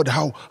our God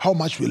how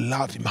much we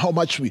love him, how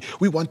much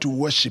we want to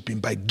worship him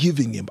by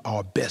giving him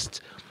our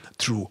best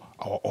through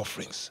our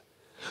offerings.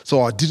 So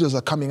our details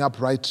are coming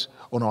up right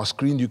on our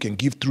screen. You can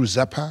give through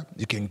Zapper,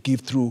 you can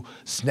give through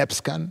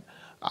SnapScan,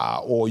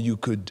 or you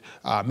could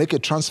make a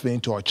transfer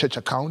into our church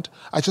account.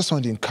 I just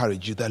want to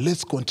encourage you that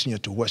let's continue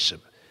to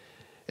worship.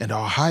 And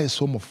our highest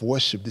form of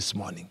worship this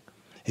morning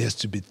has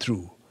to be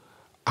through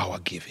our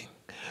giving.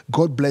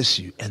 God bless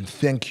you and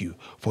thank you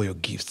for your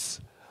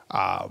gifts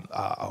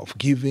of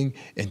giving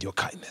and your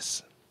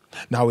kindness.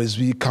 Now, as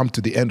we come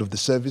to the end of the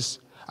service,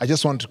 I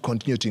just want to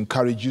continue to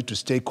encourage you to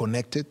stay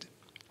connected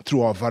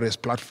through our various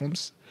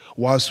platforms.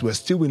 Whilst we're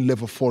still in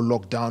level 4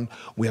 lockdown,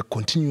 we are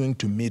continuing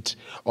to meet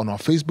on our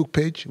Facebook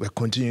page. We're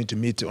continuing to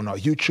meet on our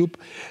YouTube.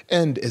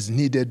 And as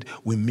needed,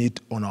 we meet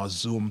on our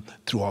Zoom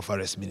through our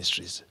various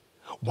ministries.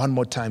 One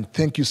more time,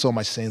 thank you so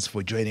much, saints,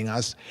 for joining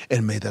us.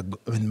 And may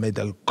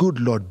the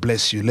good Lord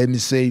bless you. Let me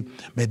say,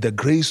 may the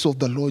grace of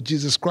the Lord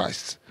Jesus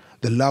Christ,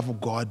 the love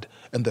of God,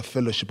 and the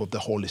fellowship of the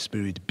Holy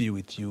Spirit be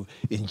with you.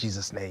 In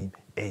Jesus' name,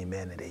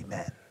 amen and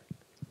amen.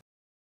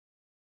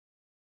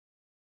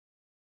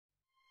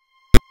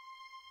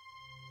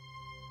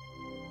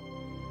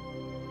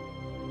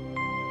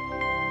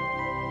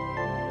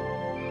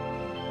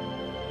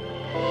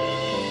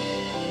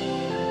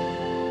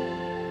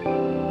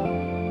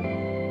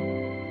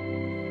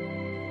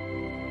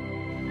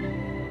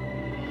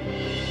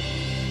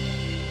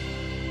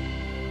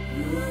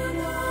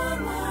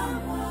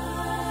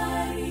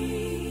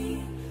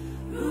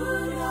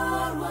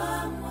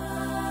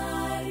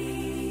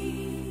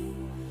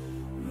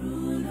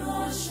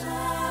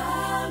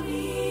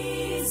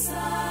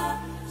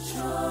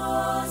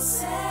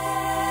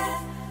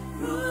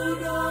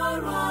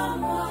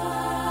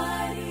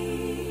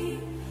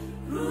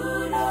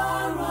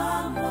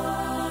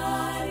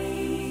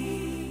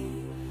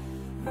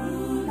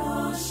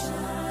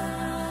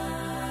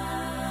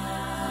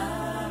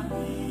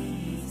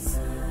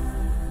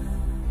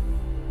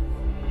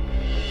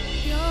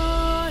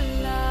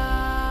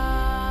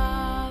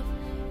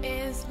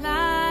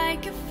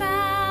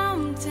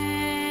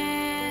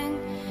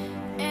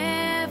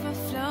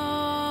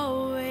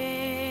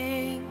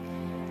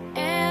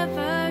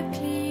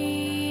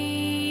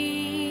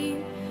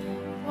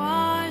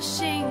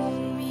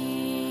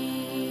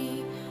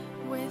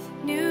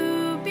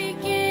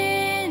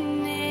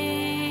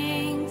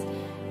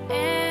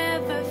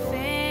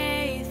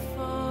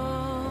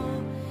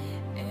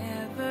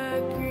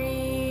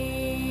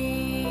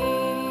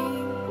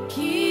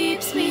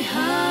 Keeps me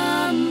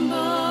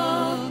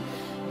humble,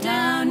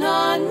 down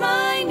on my